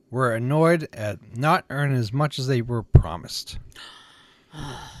 were annoyed at not earning as much as they were promised.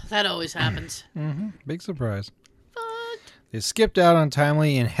 That always happens. Mm-hmm. Big surprise. Fucked. They skipped out on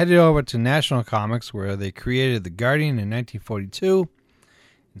Timely and headed over to National Comics, where they created the Guardian in 1942.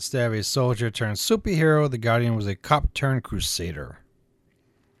 Instead of a soldier turned superhero, the Guardian was a cop turned crusader.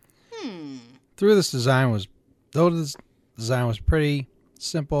 Though this design was pretty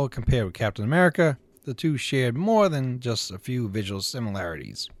simple compared with Captain America, the two shared more than just a few visual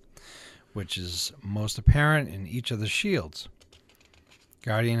similarities, which is most apparent in each of the shields.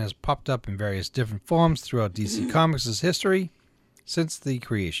 Guardian has popped up in various different forms throughout DC Comics' history since the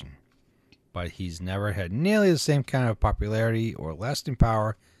creation, but he's never had nearly the same kind of popularity or lasting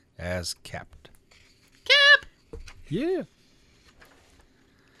power as Cap. Cap! Yeah.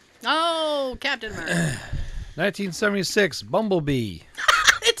 Oh, Captain America. 1976, Bumblebee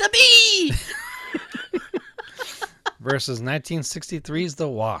It's a bee! versus 1963's The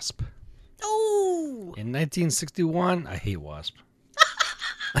Wasp. Oh! In 1961, I hate Wasp.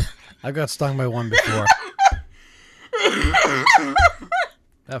 I got stung by one before.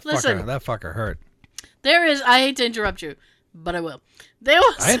 That fucker hurt. There is, I hate to interrupt you, but I will. There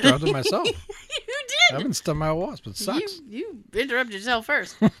was... I interrupted myself. You did! I've been stung by a wasp. It sucks. You interrupted yourself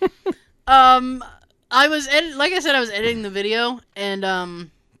first. I was like I said, I was editing the video, and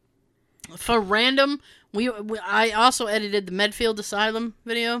for random, I also edited the Medfield Asylum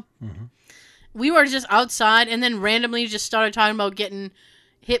video. Mm-hmm. We were just outside, and then randomly just started talking about getting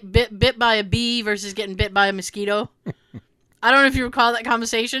bit by a bee versus getting bit by a mosquito. I don't know if you recall that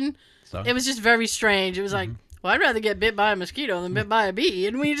conversation. So? It was just very strange. It was like, well, I'd rather get bit by a mosquito than bit by a bee,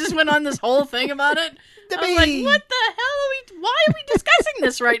 and we just went on this whole thing about it. I was like, what the hell why are we discussing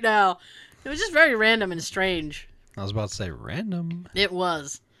this right now? It was just very random and strange. I was about to say random. It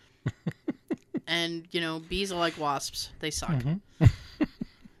was. And, bees are like wasps. They suck. Mm-hmm.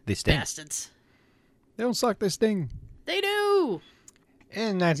 They sting. Bastards. They don't suck, they sting. They do.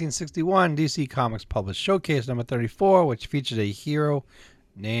 In 1961, DC Comics published Showcase number 34, which featured a hero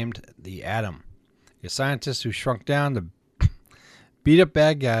named the Atom, a scientist who shrunk down to beat up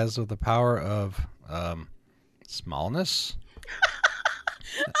bad guys with the power of smallness.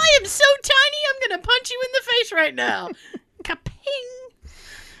 I am so tiny, I'm going to punch you in the face right now. Ka-ping.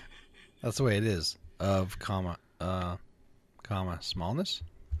 That's the way it is. Of comma smallness.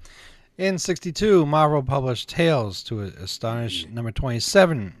 In 1962, Marvel published Tales to Astonish number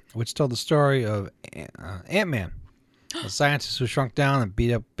 27, which told the story of Ant-Man, a scientist who shrunk down and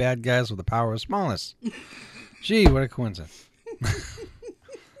beat up bad guys with the power of smallness. Gee, what a coincidence.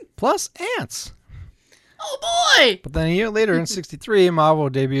 Plus ants. Oh, boy! But then a year later, in 1963,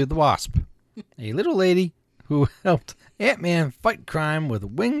 Marvel debuted the Wasp, a little lady who helped Ant-Man fight crime with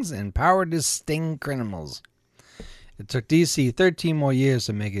wings and power to sting criminals. It took DC 13 more years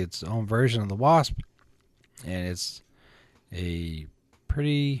to make its own version of the Wasp, and it's a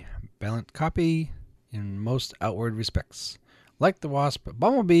pretty balanced copy in most outward respects. Like the Wasp,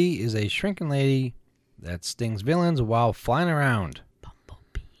 Bumblebee is a shrinking lady that stings villains while flying around.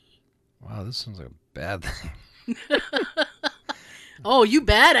 Bumblebee. Wow, this sounds like a bad thing. Oh, you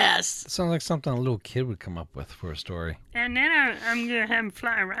badass. It sounds like something a little kid would come up with for a story. And then I'm going to have him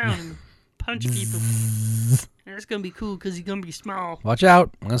fly around and punch people. And it's going to be cool because he's going to be small. Watch out.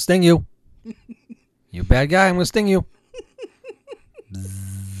 I'm going to sting you. You bad guy, I'm going to sting you.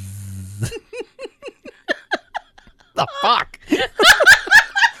 The fuck?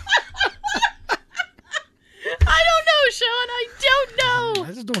 I don't know, Sean. I don't know.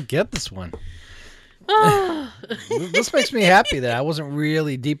 I just don't get this one. This makes me happy that I wasn't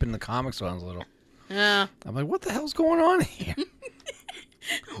really deep in the comics when I was little. Yeah. I'm like, what the hell's going on here?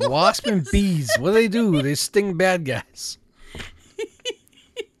 Wasp and bees. What do? They sting bad guys.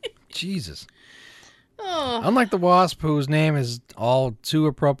 Jesus. Oh. Unlike the Wasp, whose name is all too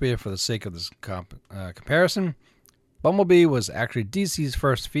appropriate for the sake of this comparison, Bumblebee was actually DC's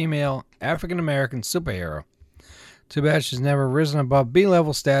first female African-American superhero. Too bad she's never risen above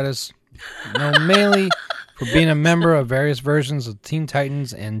B-level status, known mainly for being a member of various versions of Teen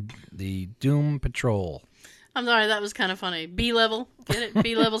Titans and the Doom Patrol. I'm sorry, that was kind of funny. B-level. Get it?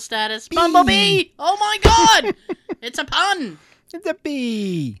 B-level status. Bumblebee! Oh my god! It's a pun! It's a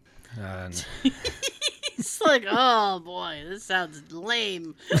bee! It's like, oh boy, this sounds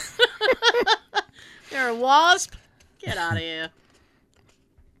lame. You're a wasp? Get out of here.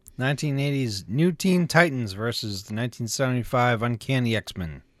 1980's New Teen Titans versus the 1975 Uncanny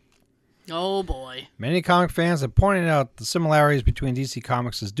X-Men. Oh boy. Many comic fans have pointed out the similarities between DC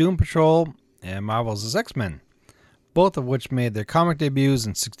Comics' Doom Patrol and Marvel's X-Men, both of which made their comic debuts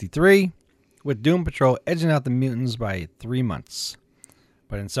in 1963, with Doom Patrol edging out the mutants by 3 months.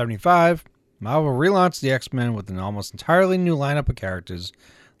 But in 1975, Marvel relaunched the X-Men with an almost entirely new lineup of characters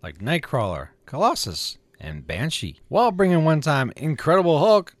like Nightcrawler, Colossus, and Banshee, while bringing one-time Incredible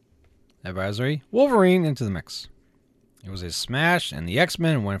Hulk, Advisory, Wolverine into the mix. It was a smash, and the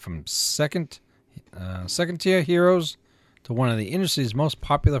X-Men went from second-tier heroes to one of the industry's most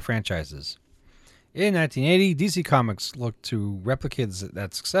popular franchises. In 1980, DC Comics looked to replicate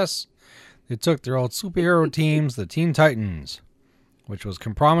that success. They took their old superhero teams, the Teen Titans, which was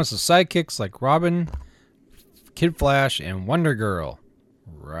comprised of sidekicks like Robin, Kid Flash, and Wonder Girl.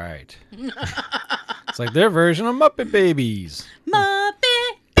 Right. It's like their version of Muppet Babies.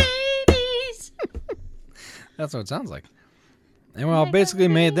 Muppet Babies! That's what it sounds like. And well, basically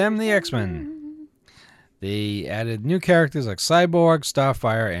made them the X-Men. They added new characters like Cyborg,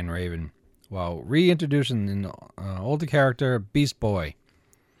 Starfire, and Raven, while reintroducing an older character, Beast Boy.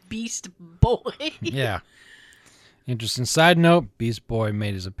 Beast Boy? Yeah. Interesting side note, Beast Boy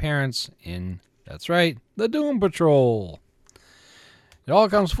made his appearance in, that's right, the Doom Patrol. It all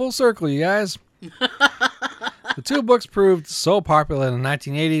comes full circle, you guys. The two books proved so popular in the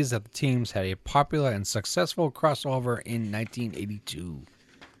 1980s that the teams had a popular and successful crossover in 1982.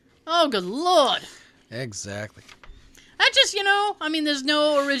 Oh, good lord. Exactly. That just, there's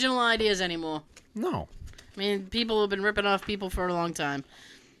no original ideas anymore. No. I mean, people have been ripping off people for a long time.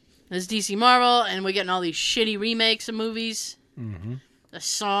 There's DC Marvel, and we're getting all these shitty remakes of movies. Mm-hmm. I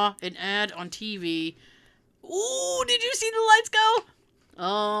saw an ad on TV. Ooh, did you see the lights go?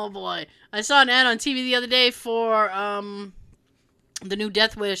 Oh, boy. I saw an ad on TV the other day for the new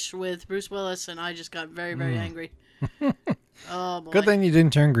Death Wish with Bruce Willis, and I just got very, very angry. Oh, boy. Good thing you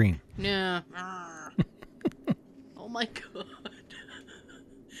didn't turn green. Yeah. Oh, my God.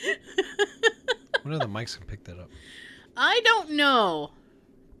 I wonder if the mics can pick that up. I don't know.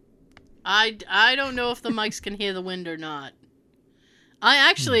 I don't know if the mics can hear the wind or not. I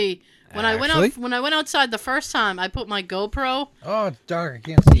actually... When I went outside the first time, I put my GoPro. Oh, it's dark. I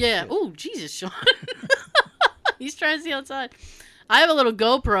can't see. Yeah. Oh, Jesus, Sean. He's trying to see outside. I have a little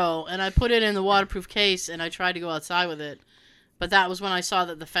GoPro, and I put it in the waterproof case, and I tried to go outside with it. But that was when I saw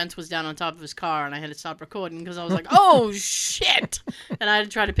that the fence was down on top of his car, and I had to stop recording because I was like, oh, shit! And I had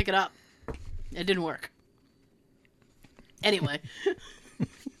to try to pick it up. It didn't work. Anyway.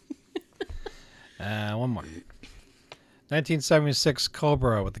 One more. 1976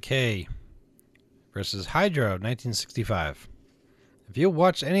 Cobra with the K versus Hydra 1965. If you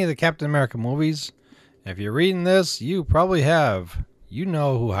watched any of the Captain America movies, if you're reading this, you probably have. You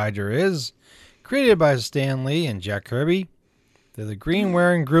know who Hydra is. Created by Stan Lee and Jack Kirby. They're the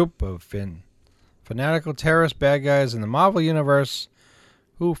green-wearing group of fanatical terrorist bad guys in the Marvel Universe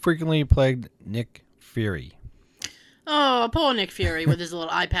who frequently plagued Nick Fury. Oh, poor Nick Fury with his little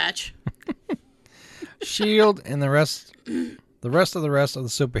eye patch. Shield and the rest of the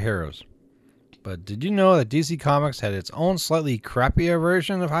superheroes. But did you know that DC Comics had its own slightly crappier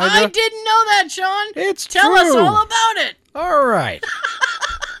version of Hydra? I didn't know that, Sean. It's Tell true. us all about it. All right.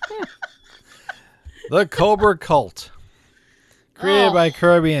 The Cobra Cult. Created by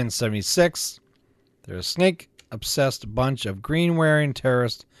Kirby in 76. They're a snake-obsessed bunch of green-wearing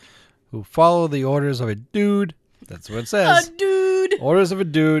terrorists who follow the orders of a dude. That's what it says. A dude. Orders of a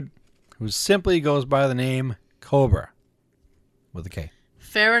dude who simply goes by the name Cobra. With a K.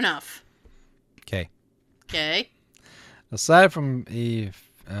 Fair enough. K. Okay. Aside from a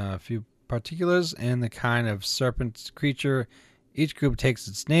few particulars and the kind of serpent creature, each group takes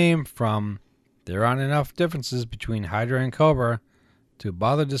its name from. There aren't enough differences between Hydra and Cobra to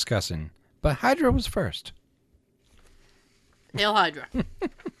bother discussing, but Hydra was first. Hail Hydra.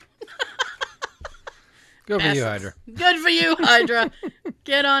 Good for you, Hydra. Good for you, Hydra.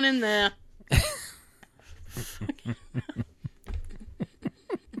 Get on in there.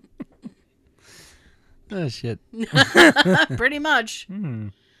 Oh, shit. Pretty much. Hmm.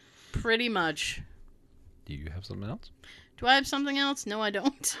 Pretty much. Do you have something else? Do I have something else? No, I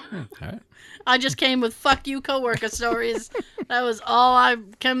don't. All right. I just came with fuck you coworker stories. That was all I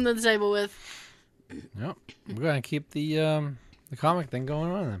came to the table with. Yep. We're going to keep the comic thing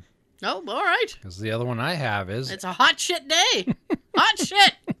going on then. Oh, all right. Because the other one I have is... It's a hot shit day. Hot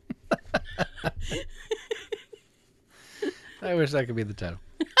shit. I wish that could be the title.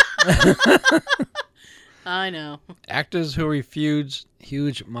 I know. Actors who refuse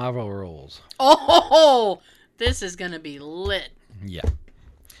huge Marvel roles. Oh, this is going to be lit. Yeah.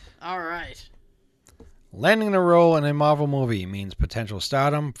 All right. Landing a role in a Marvel movie means potential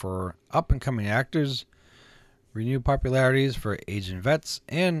stardom for up-and-coming actors, renewed popularities for aging vets,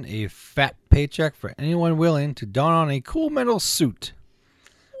 and a fat paycheck for anyone willing to don on a cool metal suit.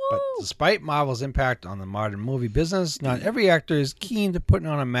 But despite Marvel's impact on the modern movie business, not every actor is keen to putting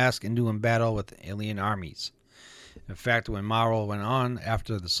on a mask and doing battle with alien armies. In fact, when Marvel went on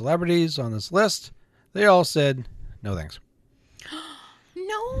after the celebrities on this list, they all said, no thanks.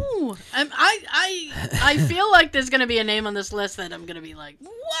 No. I feel like there's going to be a name on this list that I'm going to be like,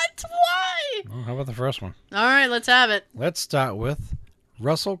 what? Why? Well, how about the first one? All right, let's have it. Let's start with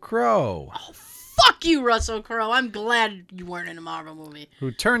Russell Crowe. Oh, fuck you, Russell Crowe. I'm glad you weren't in a Marvel movie.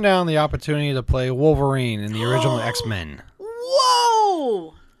 Who turned down the opportunity to play Wolverine in the original X-Men.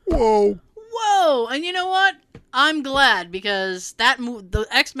 Whoa! Whoa! Whoa! And you know what? I'm glad because the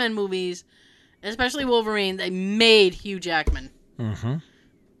X-Men movies, especially Wolverine, they made Hugh Jackman. Mm-hmm.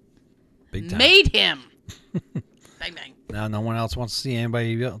 Big time. Made him. Bang, bang. Now no one else wants to see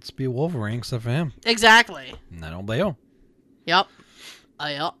anybody else be Wolverine except for him. Exactly. And I don't blame him. Yep.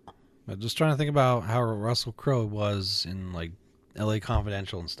 Yep. I'm just trying to think about how Russell Crowe was in like L.A.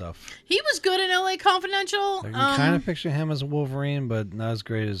 Confidential and stuff. He was good in L.A. Confidential. I can kind of picture him as a Wolverine, but not as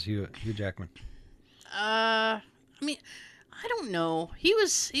great as Hugh Jackman. I mean, I don't know. He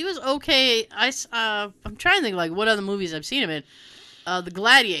was okay. I'm trying to think like what other movies I've seen him in. The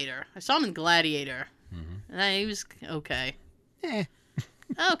Gladiator. I saw him in Gladiator. Mm-hmm. And he was okay. Eh.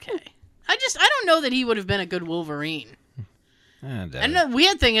 Okay. I don't know that he would have been a good Wolverine. And the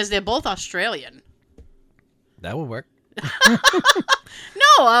weird thing is they're both Australian. That would work.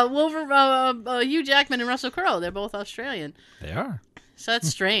 No, Hugh Jackman and Russell Crowe, they're both Australian. They are. So that's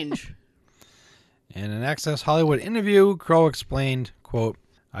strange. In an Access Hollywood interview, Crowe explained, quote,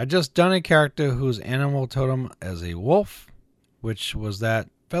 I just done a character whose animal totem as a wolf, which was that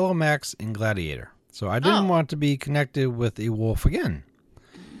fellow Max in Gladiator. So I didn't want to be connected with a wolf again.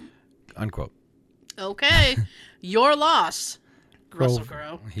 Unquote. Okay. Your loss, Russell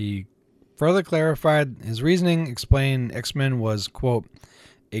Crowe. He further clarified his reasoning, explained X-Men was, quote,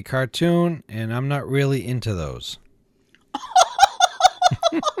 a cartoon, and I'm not really into those.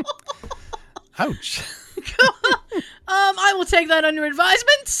 Ouch. I will take that under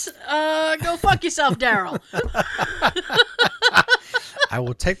advisement. Go fuck yourself, Daryl. I will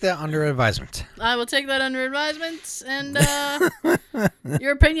will take that under advisement. I will take that under advisement, and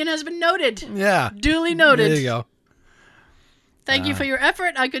your opinion has been noted. Yeah. Duly noted. There you go. Thank you for your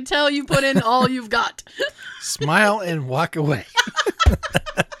effort. I could tell you put in all you've got. Smile and walk away.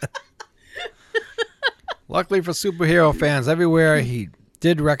 Luckily for superhero fans everywhere, he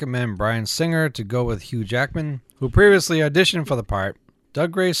did recommend Bryan Singer to go with Hugh Jackman, who previously auditioned for the part.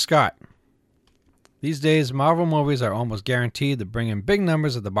 Dougray Scott. These days, Marvel movies are almost guaranteed to bring in big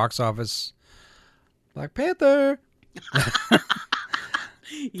numbers at the box office. Black Panther.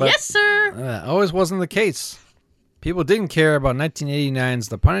 Yes, sir. Always wasn't the case. People didn't care about 1989's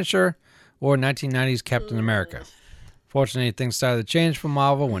The Punisher or 1990's Captain America. Fortunately, things started to change for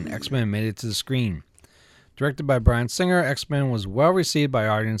Marvel when X-Men made it to the screen. Directed by Bryan Singer, X-Men was well received by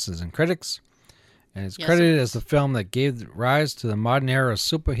audiences and critics, and is credited as the film that gave rise to the modern era of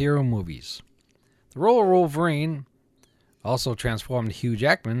superhero movies. The role of Wolverine also transformed Hugh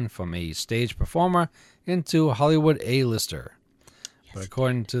Jackman from a stage performer into a Hollywood A-lister. But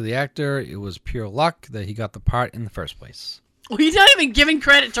according to the actor, it was pure luck that he got the part in the first place. Well, he's not even giving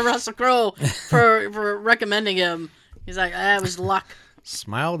credit to Russell Crowe for recommending him. He's like, it was luck.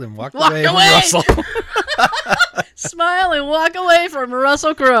 Smiled and walked away from Russell. Smile and walk away from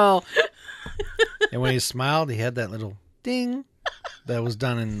Russell Crowe. And when he smiled, he had that little ding that was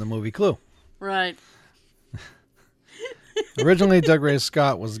done in the movie Clue. Right. Originally, Dougray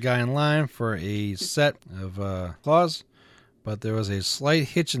Scott was the guy in line for a set of claws, but there was a slight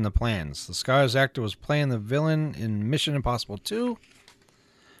hitch in the plans. The Scottish actor was playing the villain in Mission Impossible 2,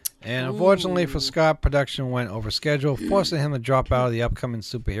 and unfortunately for Scott, production went over schedule, forcing him to drop out of the upcoming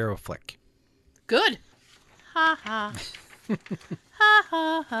superhero flick. Good. Ha ha. Ha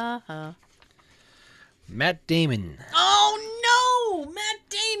ha ha ha. Matt Damon. Oh no! Matt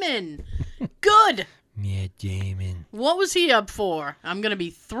Damon! Good! Matt Damon. What was he up for? I'm gonna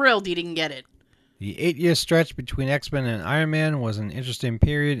be thrilled he didn't get it. The 8-year stretch between X-Men and Iron Man was an interesting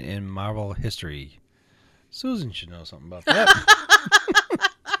period in Marvel history. Susan should know something about that.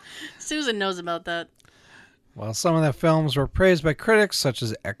 Susan knows about that. While some of the films were praised by critics, such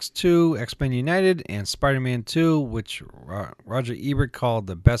as X2, X-Men United, and Spider-Man 2, which Roger Ebert called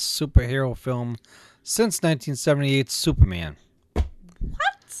the best superhero film since 1978's Superman.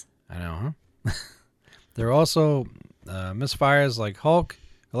 What? I know, huh? There are also misfires like Hulk,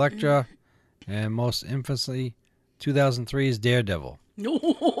 Elektra, and most infamously 2003's Daredevil.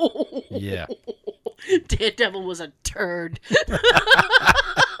 No. Yeah. Daredevil was a turd.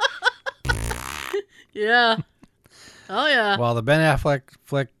 Yeah. Oh, yeah. While the Ben Affleck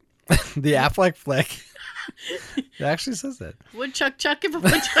flick, the Affleck flick, it actually says that. Woodchuck chuck if a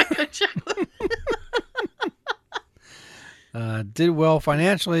woodchuck chuck. Did well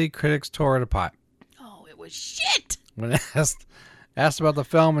financially, critics tore it apart. Oh, it was shit. When asked about the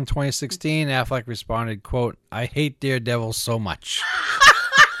film in 2016, Affleck responded, quote, "I hate Daredevil so much."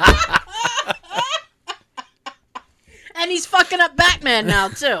 And he's fucking up Batman now,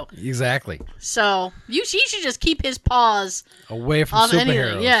 too. Exactly. So, he should just keep his paws away from off superheroes.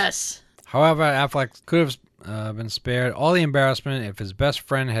 anything. Yes. However, Affleck could have been spared all the embarrassment if his best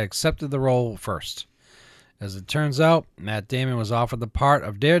friend had accepted the role first. As it turns out, Matt Damon was offered the part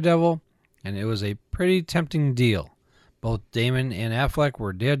of Daredevil, and it was a pretty tempting deal. Both Damon and Affleck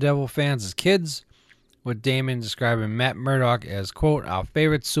were Daredevil fans as kids, with Damon describing Matt Murdock as, quote, "our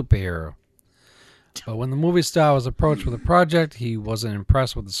favorite superhero." But when the movie star was approached with a project, he wasn't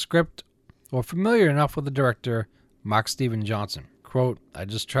impressed with the script or familiar enough with the director, Mark Steven Johnson. Quote, "I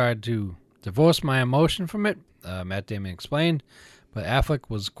just tried to divorce my emotion from it," Matt Damon explained, but Affleck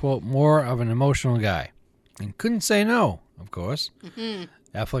was, quote, "more of an emotional guy," and couldn't say no, of course. Mm-hmm.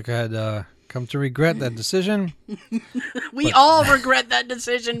 Affleck had come to regret that decision. We all regret that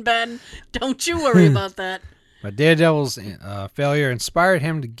decision, Ben. Don't you worry about that. But Daredevil's failure inspired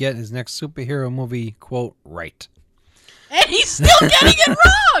him to get his next superhero movie, quote, right. And he's still getting it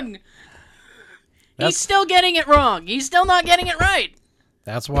wrong! He's still getting it wrong. He's still not getting it right.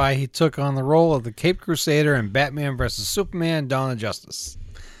 That's why he took on the role of the Caped Crusader in Batman vs. Superman: Dawn of Justice.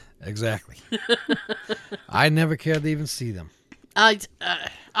 Exactly. I never cared to even see them. I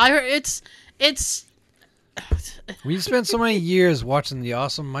heard it's. We spent so many years watching the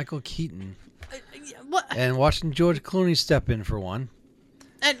awesome Michael Keaton. What? And watching George Clooney step in for one.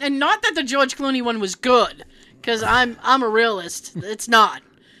 And not that the George Clooney one was good, because I'm a realist. It's not.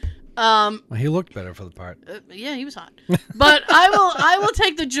 Well, he looked better for the part. Yeah, he was hot. But I will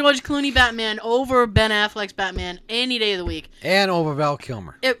take the George Clooney Batman over Ben Affleck's Batman any day of the week. And over Val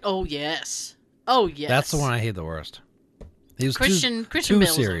Kilmer. Oh yes. Oh yes. That's the one I hate the worst. He was Christian too Bale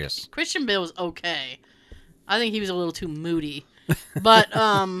serious. Christian Bale was okay. I think he was a little too moody. But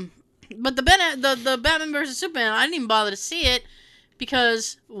the Batman versus Superman, I didn't even bother to see it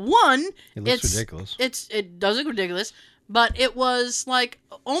because one, It looks ridiculous. It does look ridiculous, but it was like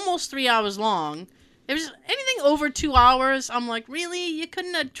almost 3 hours long. It was anything over 2 hours. I'm like, really? You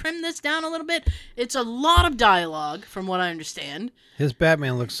couldn't have trimmed this down a little bit? It's a lot of dialogue, from what I understand. His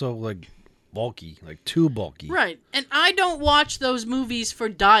Batman looks so like bulky, like too bulky. Right, and I don't watch those movies for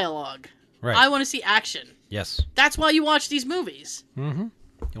dialogue. Right. I want to see action. Yes. That's why you watch these movies. Mm-hmm.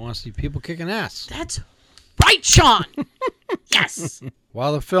 You want to see people kicking ass. That's right, Sean. Yes.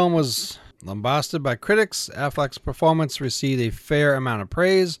 While the film was lambasted by critics, Affleck's performance received a fair amount of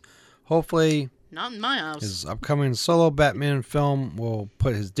praise. Hopefully, Not in my house. his upcoming solo Batman film will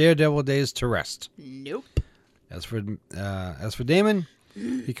put his Daredevil days to rest. Nope. As for Damon,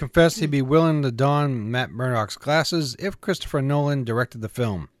 he confessed he'd be willing to don Matt Murdock's glasses if Christopher Nolan directed the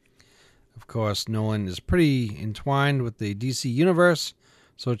film. Of course, Nolan is pretty entwined with the DC universe,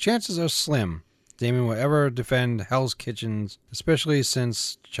 so chances are slim Damon will ever defend Hell's Kitchen, especially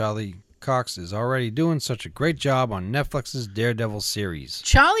since Charlie Cox is already doing such a great job on Netflix's Daredevil series.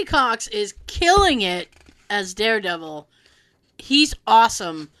 Charlie Cox is killing it as Daredevil. He's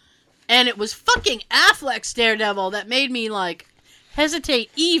awesome. And it was fucking Affleck's Daredevil that made me, like,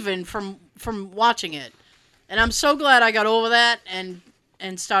 hesitate even from watching it. And I'm so glad I got over that and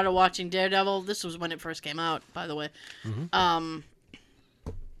started watching Daredevil. This was when it first came out, by the way. Mm-hmm.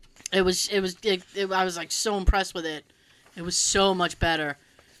 I was like so impressed with it. It was so much better.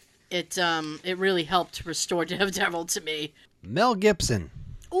 It really helped restore Daredevil to me. Mel Gibson.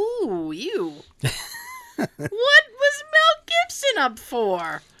 Ooh, you. What was Mel Gibson up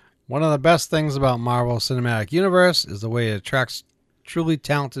for? One of the best things about Marvel Cinematic Universe is the way it attracts truly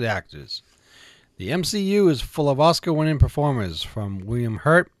talented actors. The MCU is full of Oscar-winning performers, from William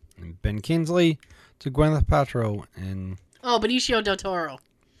Hurt and Ben Kingsley to Gwyneth Paltrow and... Oh, Benicio del Toro.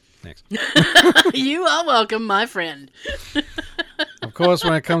 Thanks. You are welcome, my friend. Of course,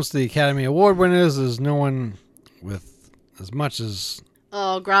 when it comes to the Academy Award winners, there's no one with as much as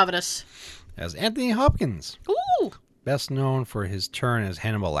Gravitas. Anthony Hopkins. Ooh. Best known for his turn as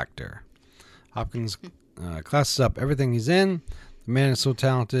Hannibal Lecter. Hopkins classes up everything he's in. The man is so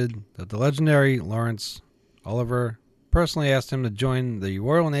talented that the legendary Lawrence Oliver personally asked him to join the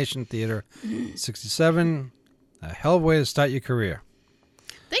Royal Nation Theatre 67. A hell of a way to start your career.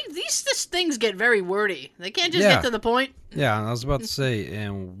 These things get very wordy. They can't just get to the point. Yeah, I was about to say,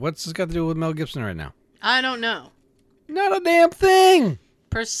 and what's this got to do with Mel Gibson right now? I don't know. Not a damn thing!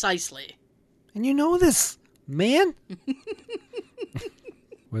 Precisely. And you know this, man.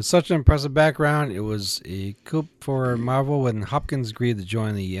 With such an impressive background, it was a coup for Marvel when Hopkins agreed to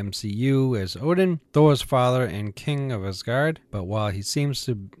join the MCU as Odin, Thor's father and king of Asgard. But while he seems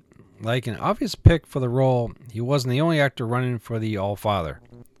to like an obvious pick for the role, he wasn't the only actor running for the All-Father.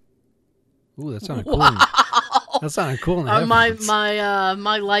 Ooh, that sounded cool. That sounded cool.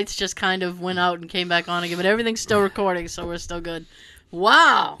 My lights just kind of went out and came back on again, but everything's still recording, so we're still good.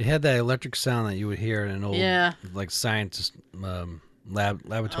 Wow. It had that electric sound that you would hear in an old, like, scientist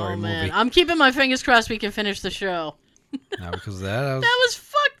laboratory movie. Man. I'm keeping my fingers crossed we can finish the show. Now, because of that, that was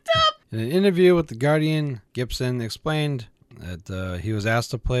fucked up. In an interview with The Guardian, Gibson explained that he was asked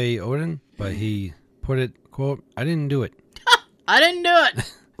to play Odin, but he put it, quote, "I didn't do it." I didn't do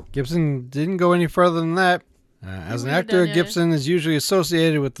it. Gibson didn't go any further than that. As an actor, Gibson is usually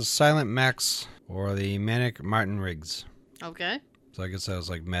associated with the Silent Max or the Manic Martin Riggs. Okay. So I guess that was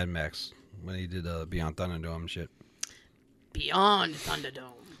like Mad Max when he did Beyond Thunderdome and shit. Beyond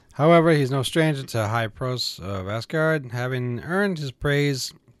Thunderdome. However, he's no stranger to High Pros of Asgard, having earned his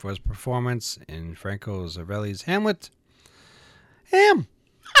praise for his performance in Franco Zeffirelli's Hamlet. Lit!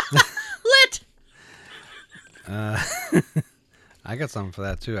 I got something for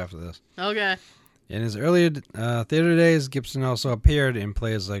that, too, after this. Okay. In his earlier theater days, Gibson also appeared in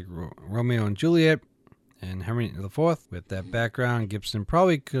plays like Romeo and Juliet and Henry IV. With that background, Gibson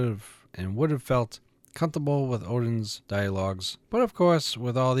probably could have and would have felt comfortable with Odin's dialogues. But of course,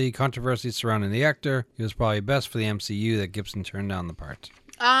 with all the controversy surrounding the actor, it was probably best for the MCU that Gibson turned down the part.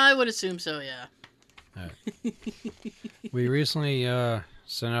 I would assume so, yeah. All right. We recently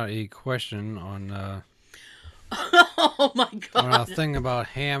sent out a question on... oh my god! On a thing about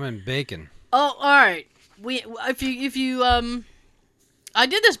ham and bacon. Oh, all right. If you I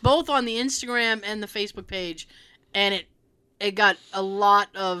did this both on the Instagram and the Facebook page, and it got a lot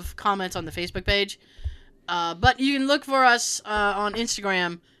of comments on the Facebook page. But you can look for us on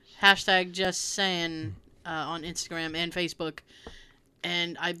Instagram, #JustSaying on Instagram and Facebook,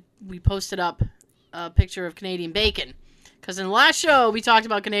 and we posted up a picture of Canadian bacon. Because in the last show, we talked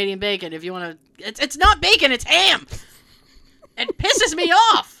about Canadian bacon. If you want to... It's not bacon, it's ham! It pisses me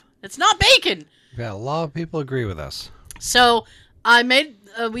off. It's not bacon. We've had a lot of people agree with us. So I made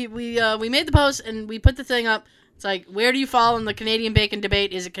we made the post and we put the thing up. It's like, where do you fall in the Canadian bacon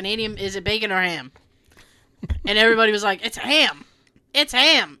debate? Is it bacon or ham? And everybody was like, it's ham. It's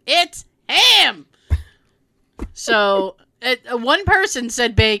ham. It's ham. So one person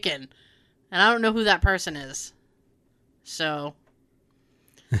said bacon, and I don't know who that person is. So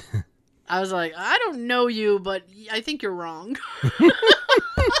I was like, I don't know you, but I think you're wrong.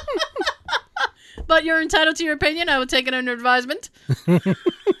 But you're entitled to your opinion. I will take it under advisement.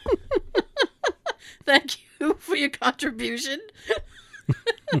 Thank you for your contribution.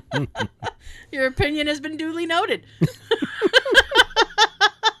 Your opinion has been duly noted.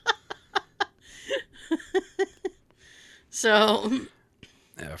 So,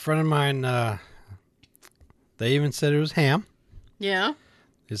 a friend of mine, they even said it was ham. Yeah.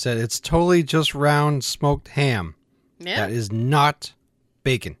 They said it's totally just round smoked ham. Yeah. That is not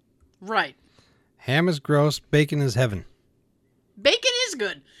bacon. Right. Ham is gross. Bacon is heaven. Bacon is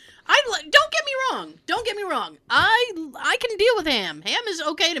good. Don't get me wrong. Don't get me wrong. I can deal with ham. Ham is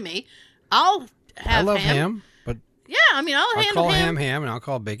okay to me. I'll have ham. I love ham, but yeah, I mean, I'll handle call ham. ham, and I'll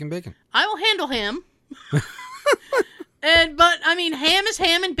call bacon bacon. I will handle ham. But I mean, ham is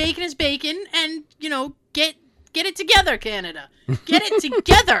ham and bacon is bacon, and get it together, Canada. Get it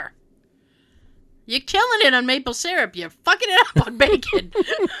together. You're killing it on maple syrup. You're fucking it up on bacon.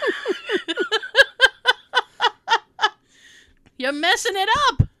 You're messing it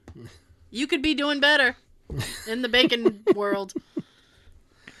up. You could be doing better in the bacon world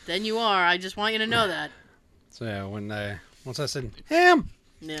than you are. I just want you to know that. So yeah, once I said ham,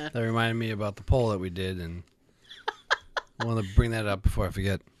 yeah, that reminded me about the poll that we did, and I want to bring that up before I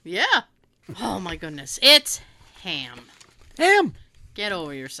forget. Yeah. Oh my goodness, it's ham. Ham. Get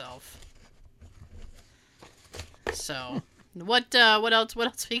over yourself. So, what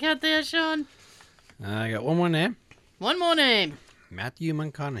else we got there, Sean? I got one more name. One more name. Matthew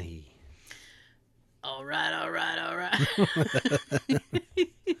McConaughey. All right.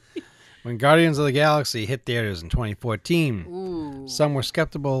 When Guardians of the Galaxy hit theaters in 2014, Ooh. some were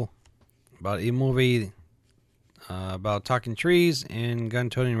skeptical about a movie about talking trees and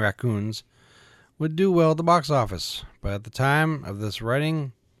gun-toting raccoons would do well at the box office. But at the time of this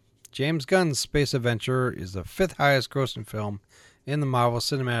writing, James Gunn's space adventure is the 5th highest grossing film in the Marvel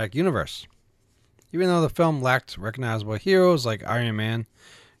Cinematic Universe. Even though the film lacked recognizable heroes like Iron Man,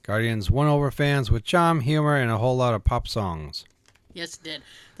 Guardians won over fans with charm, humor, and a whole lot of pop songs. Yes, it did.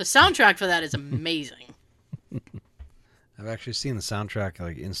 The soundtrack for that is amazing. I've actually seen the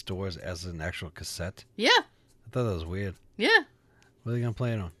soundtrack in stores as an actual cassette. Yeah. I thought that was weird. Yeah. What are they going to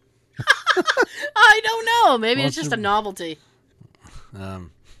play it on? I don't know. Maybe it's just a novelty. If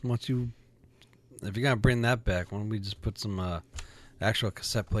you're going to bring that back, why don't we just put some actual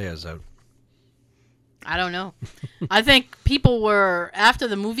cassette players out? I don't know. I think people were, after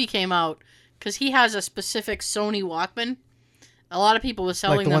the movie came out, because he has a specific Sony Walkman, a lot of people were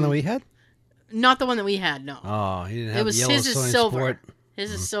selling them. Like the one that we had? Not the one that we had, no. Oh, he didn't have the yellow his is Sony silver. Sport.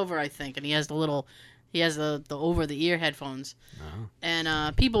 His is silver, I think, and he has the over-the-ear headphones. Oh.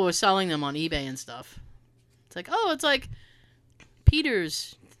 And people were selling them on eBay and stuff. It's like, oh, it's like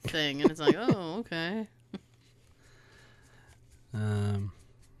Peter's thing. And it's like, oh, okay.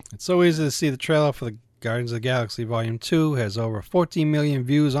 It's so easy to see the trailer for the Guardians of the Galaxy Volume 2 has over 14 million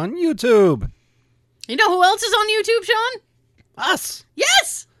views on YouTube. You know who else is on YouTube, Sean? Us.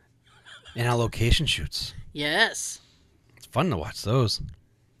 Yes! And our location shoots. Yes. It's fun to watch those.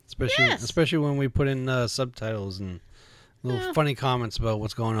 Especially when we put in subtitles and little funny comments about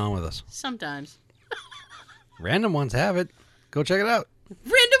what's going on with us. Sometimes. Random ones have it. Go check it out.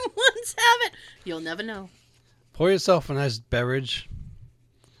 Random ones have it. You'll never know. Pour yourself a nice beverage.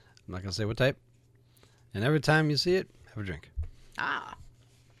 I'm not going to say what type. And every time you see it, have a drink. Ah.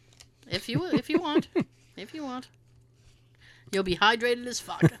 If you want. If you want. You'll be hydrated as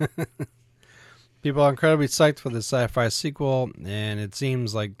fuck. People are incredibly psyched for the sci-fi sequel, and it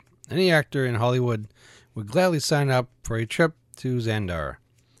seems like any actor in Hollywood would gladly sign up for a trip to Xandar.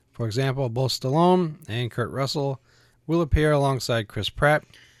 For example, both Stallone and Kurt Russell will appear alongside Chris Pratt.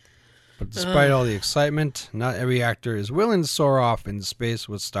 But despite all the excitement, not every actor is willing to soar off into space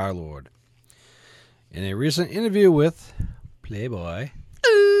with Star-Lord. In a recent interview with Playboy,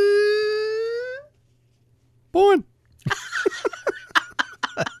 Born!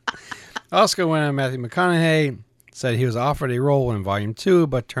 Oscar winner Matthew McConaughey said he was offered a role in Volume 2,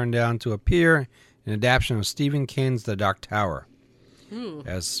 but turned down to appear in an adaptation of Stephen King's The Dark Tower.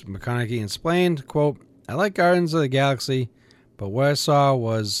 As McConaughey explained, quote, I like Guardians of the Galaxy, but what I saw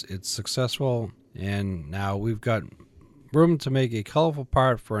was it's successful, and now we've got room to make a colorful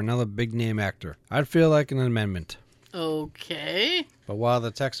part for another big-name actor. I'd feel like an amendment. Okay. But while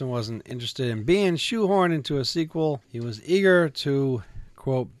the Texan wasn't interested in being shoehorned into a sequel, he was eager to,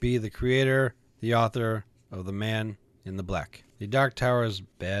 quote, be the creator, the author of The Man in the Black, the Dark Tower's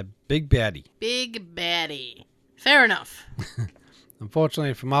big baddie. Big baddie. Fair enough.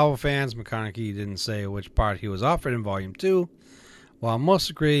 Unfortunately for Marvel fans, McConaughey didn't say which part he was offered in Volume 2, while most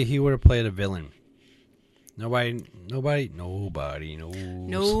agree he would have played a villain. Nobody knows.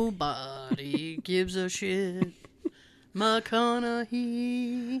 Nobody gives a shit.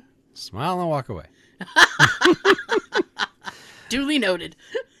 McConaughey. Smile and walk away. Duly noted.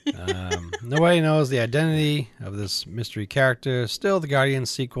 Nobody knows the identity of this mystery character. Still, the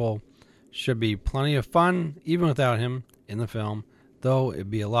Guardians sequel should be plenty of fun, even without him in the film, though it'd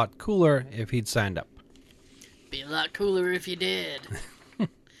be a lot cooler if he'd signed up. Be a lot cooler if you did.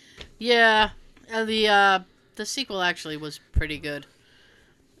 Yeah, the sequel actually was pretty good.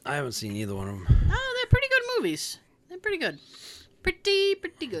 I haven't seen either one of them. Oh, they're pretty good movies. They're pretty good. Pretty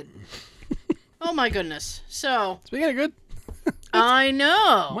good. Oh my goodness. So, Speaking of good. I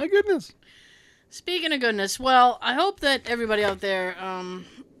know. My goodness. Speaking of goodness, well, I hope that everybody out there,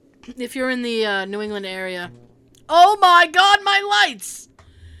 if you're in the New England area, oh my God, my lights!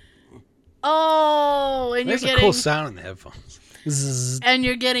 Oh, and Makes you're a getting cool sound in the headphones. and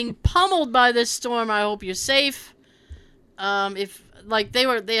you're getting pummeled by this storm. I hope you're safe. If like they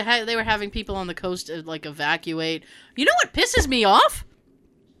were having people on the coast like evacuate. You know what pisses me off?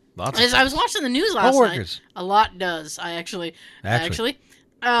 Is I was watching the news last night. A lot does. I actually.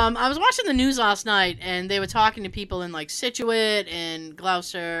 I was watching the news last night, and they were talking to people in like Scituate and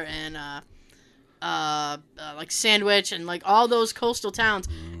Gloucester and like Sandwich and like all those coastal towns,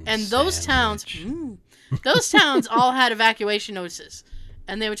 and those towns all had evacuation notices,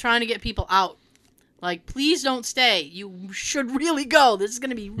 and they were trying to get people out. Like, please don't stay. You should really go. This is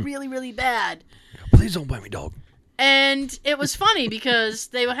going to be really, really bad. Please don't bite me, dog. And it was funny because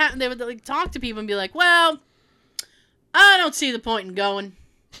they would like talk to people and be like, "Well, I don't see the point in going."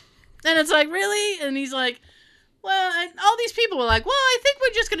 And it's like, "Really?" And he's like, "Well," and all these people were like, "Well, I think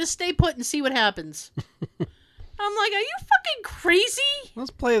we're just gonna stay put and see what happens." I'm like, "Are you fucking crazy? Let's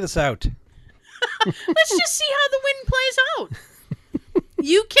play this out. Let's just see how the wind plays out."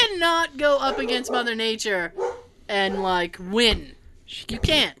 You cannot go up against Mother Nature and like win. You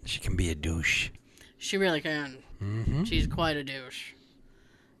can't. She can be a douche. She really can. Mm-hmm. She's quite a douche.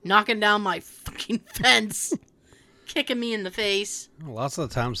 Knocking down my fucking fence. Kicking me in the face. Well, lots of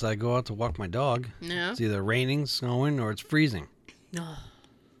the times I go out to walk my dog. Yeah. It's either raining, snowing, or it's freezing. Oh,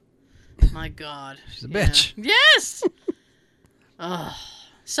 my God. She's a bitch. Yes!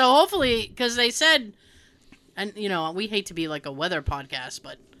 So hopefully, because they said, and you know, we hate to be like a weather podcast,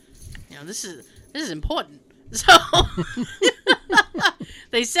 but you know, this is important. So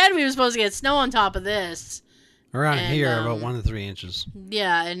they said we were supposed to get snow on top of this. Around here, about 1 to 3 inches.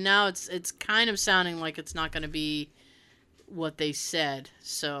 Yeah, and now it's kind of sounding like it's not going to be what they said.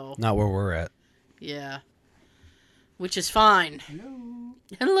 So Not where we're at. yeah, which is fine.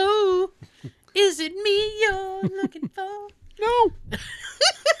 Hello. Is it me you're looking for? No.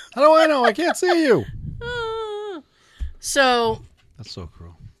 How do I know? I can't see you. So That's so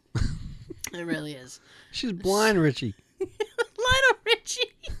cruel. it really is. She's blind, Richie. Lionel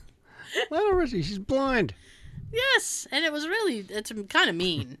Richie. Lionel Richie, she's blind. Yes, and it's kind of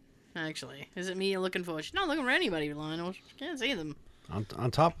mean, actually. Is it me you're looking for? She's not looking for anybody, Lionel. She can't see them.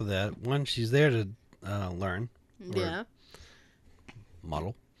 On top of that, one, she's there to learn. Yeah.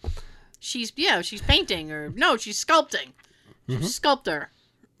 Model. Mm-hmm. She's painting, or no, she's sculpting. She's a sculptor.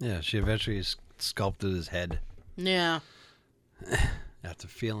 Yeah, she eventually sculpted his head Yeah. after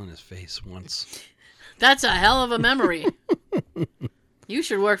feeling his face once. That's a hell of a memory. You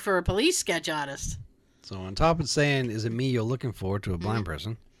should work for a police sketch artist. So on top of saying, "Is it me you're looking for?" to a blind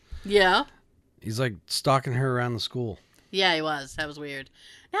person, Yeah. he's like stalking her around the school. Yeah, he was. That was weird.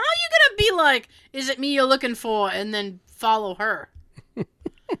 Now, how are you going to be like, "Is it me you're looking for?" and then follow her?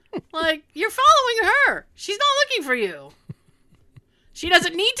 Like, you're following her. She's not looking for you. She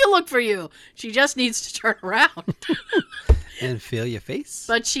doesn't need to look for you. She just needs to turn around. And feel your face.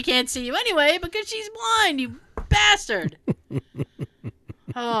 But she can't see you anyway because she's blind, you bastard.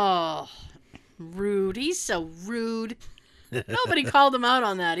 Oh, rude. He's so rude. Nobody called him out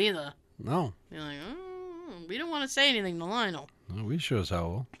on that either. No. You're like, oh, we don't want to say anything to Lionel. No, we sure as hell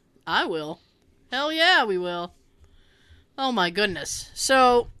will. I will. Hell yeah, we will. Oh my goodness.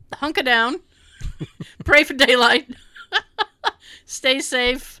 So, hunker down. Pray for daylight. Stay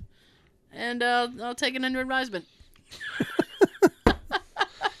safe. And I'll take it under advisement.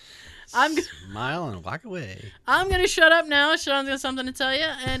 Smile and walk away. I'm going to shut up now. Sean's got something to tell you,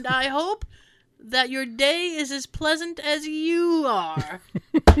 and I hope that your day is as pleasant as you are.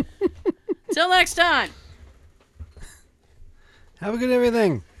 Till next time. Have a good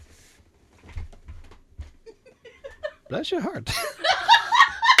everything. Bless your heart.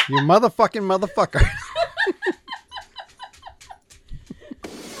 You motherfucking motherfucker.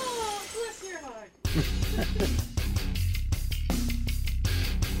 Oh, bless your heart.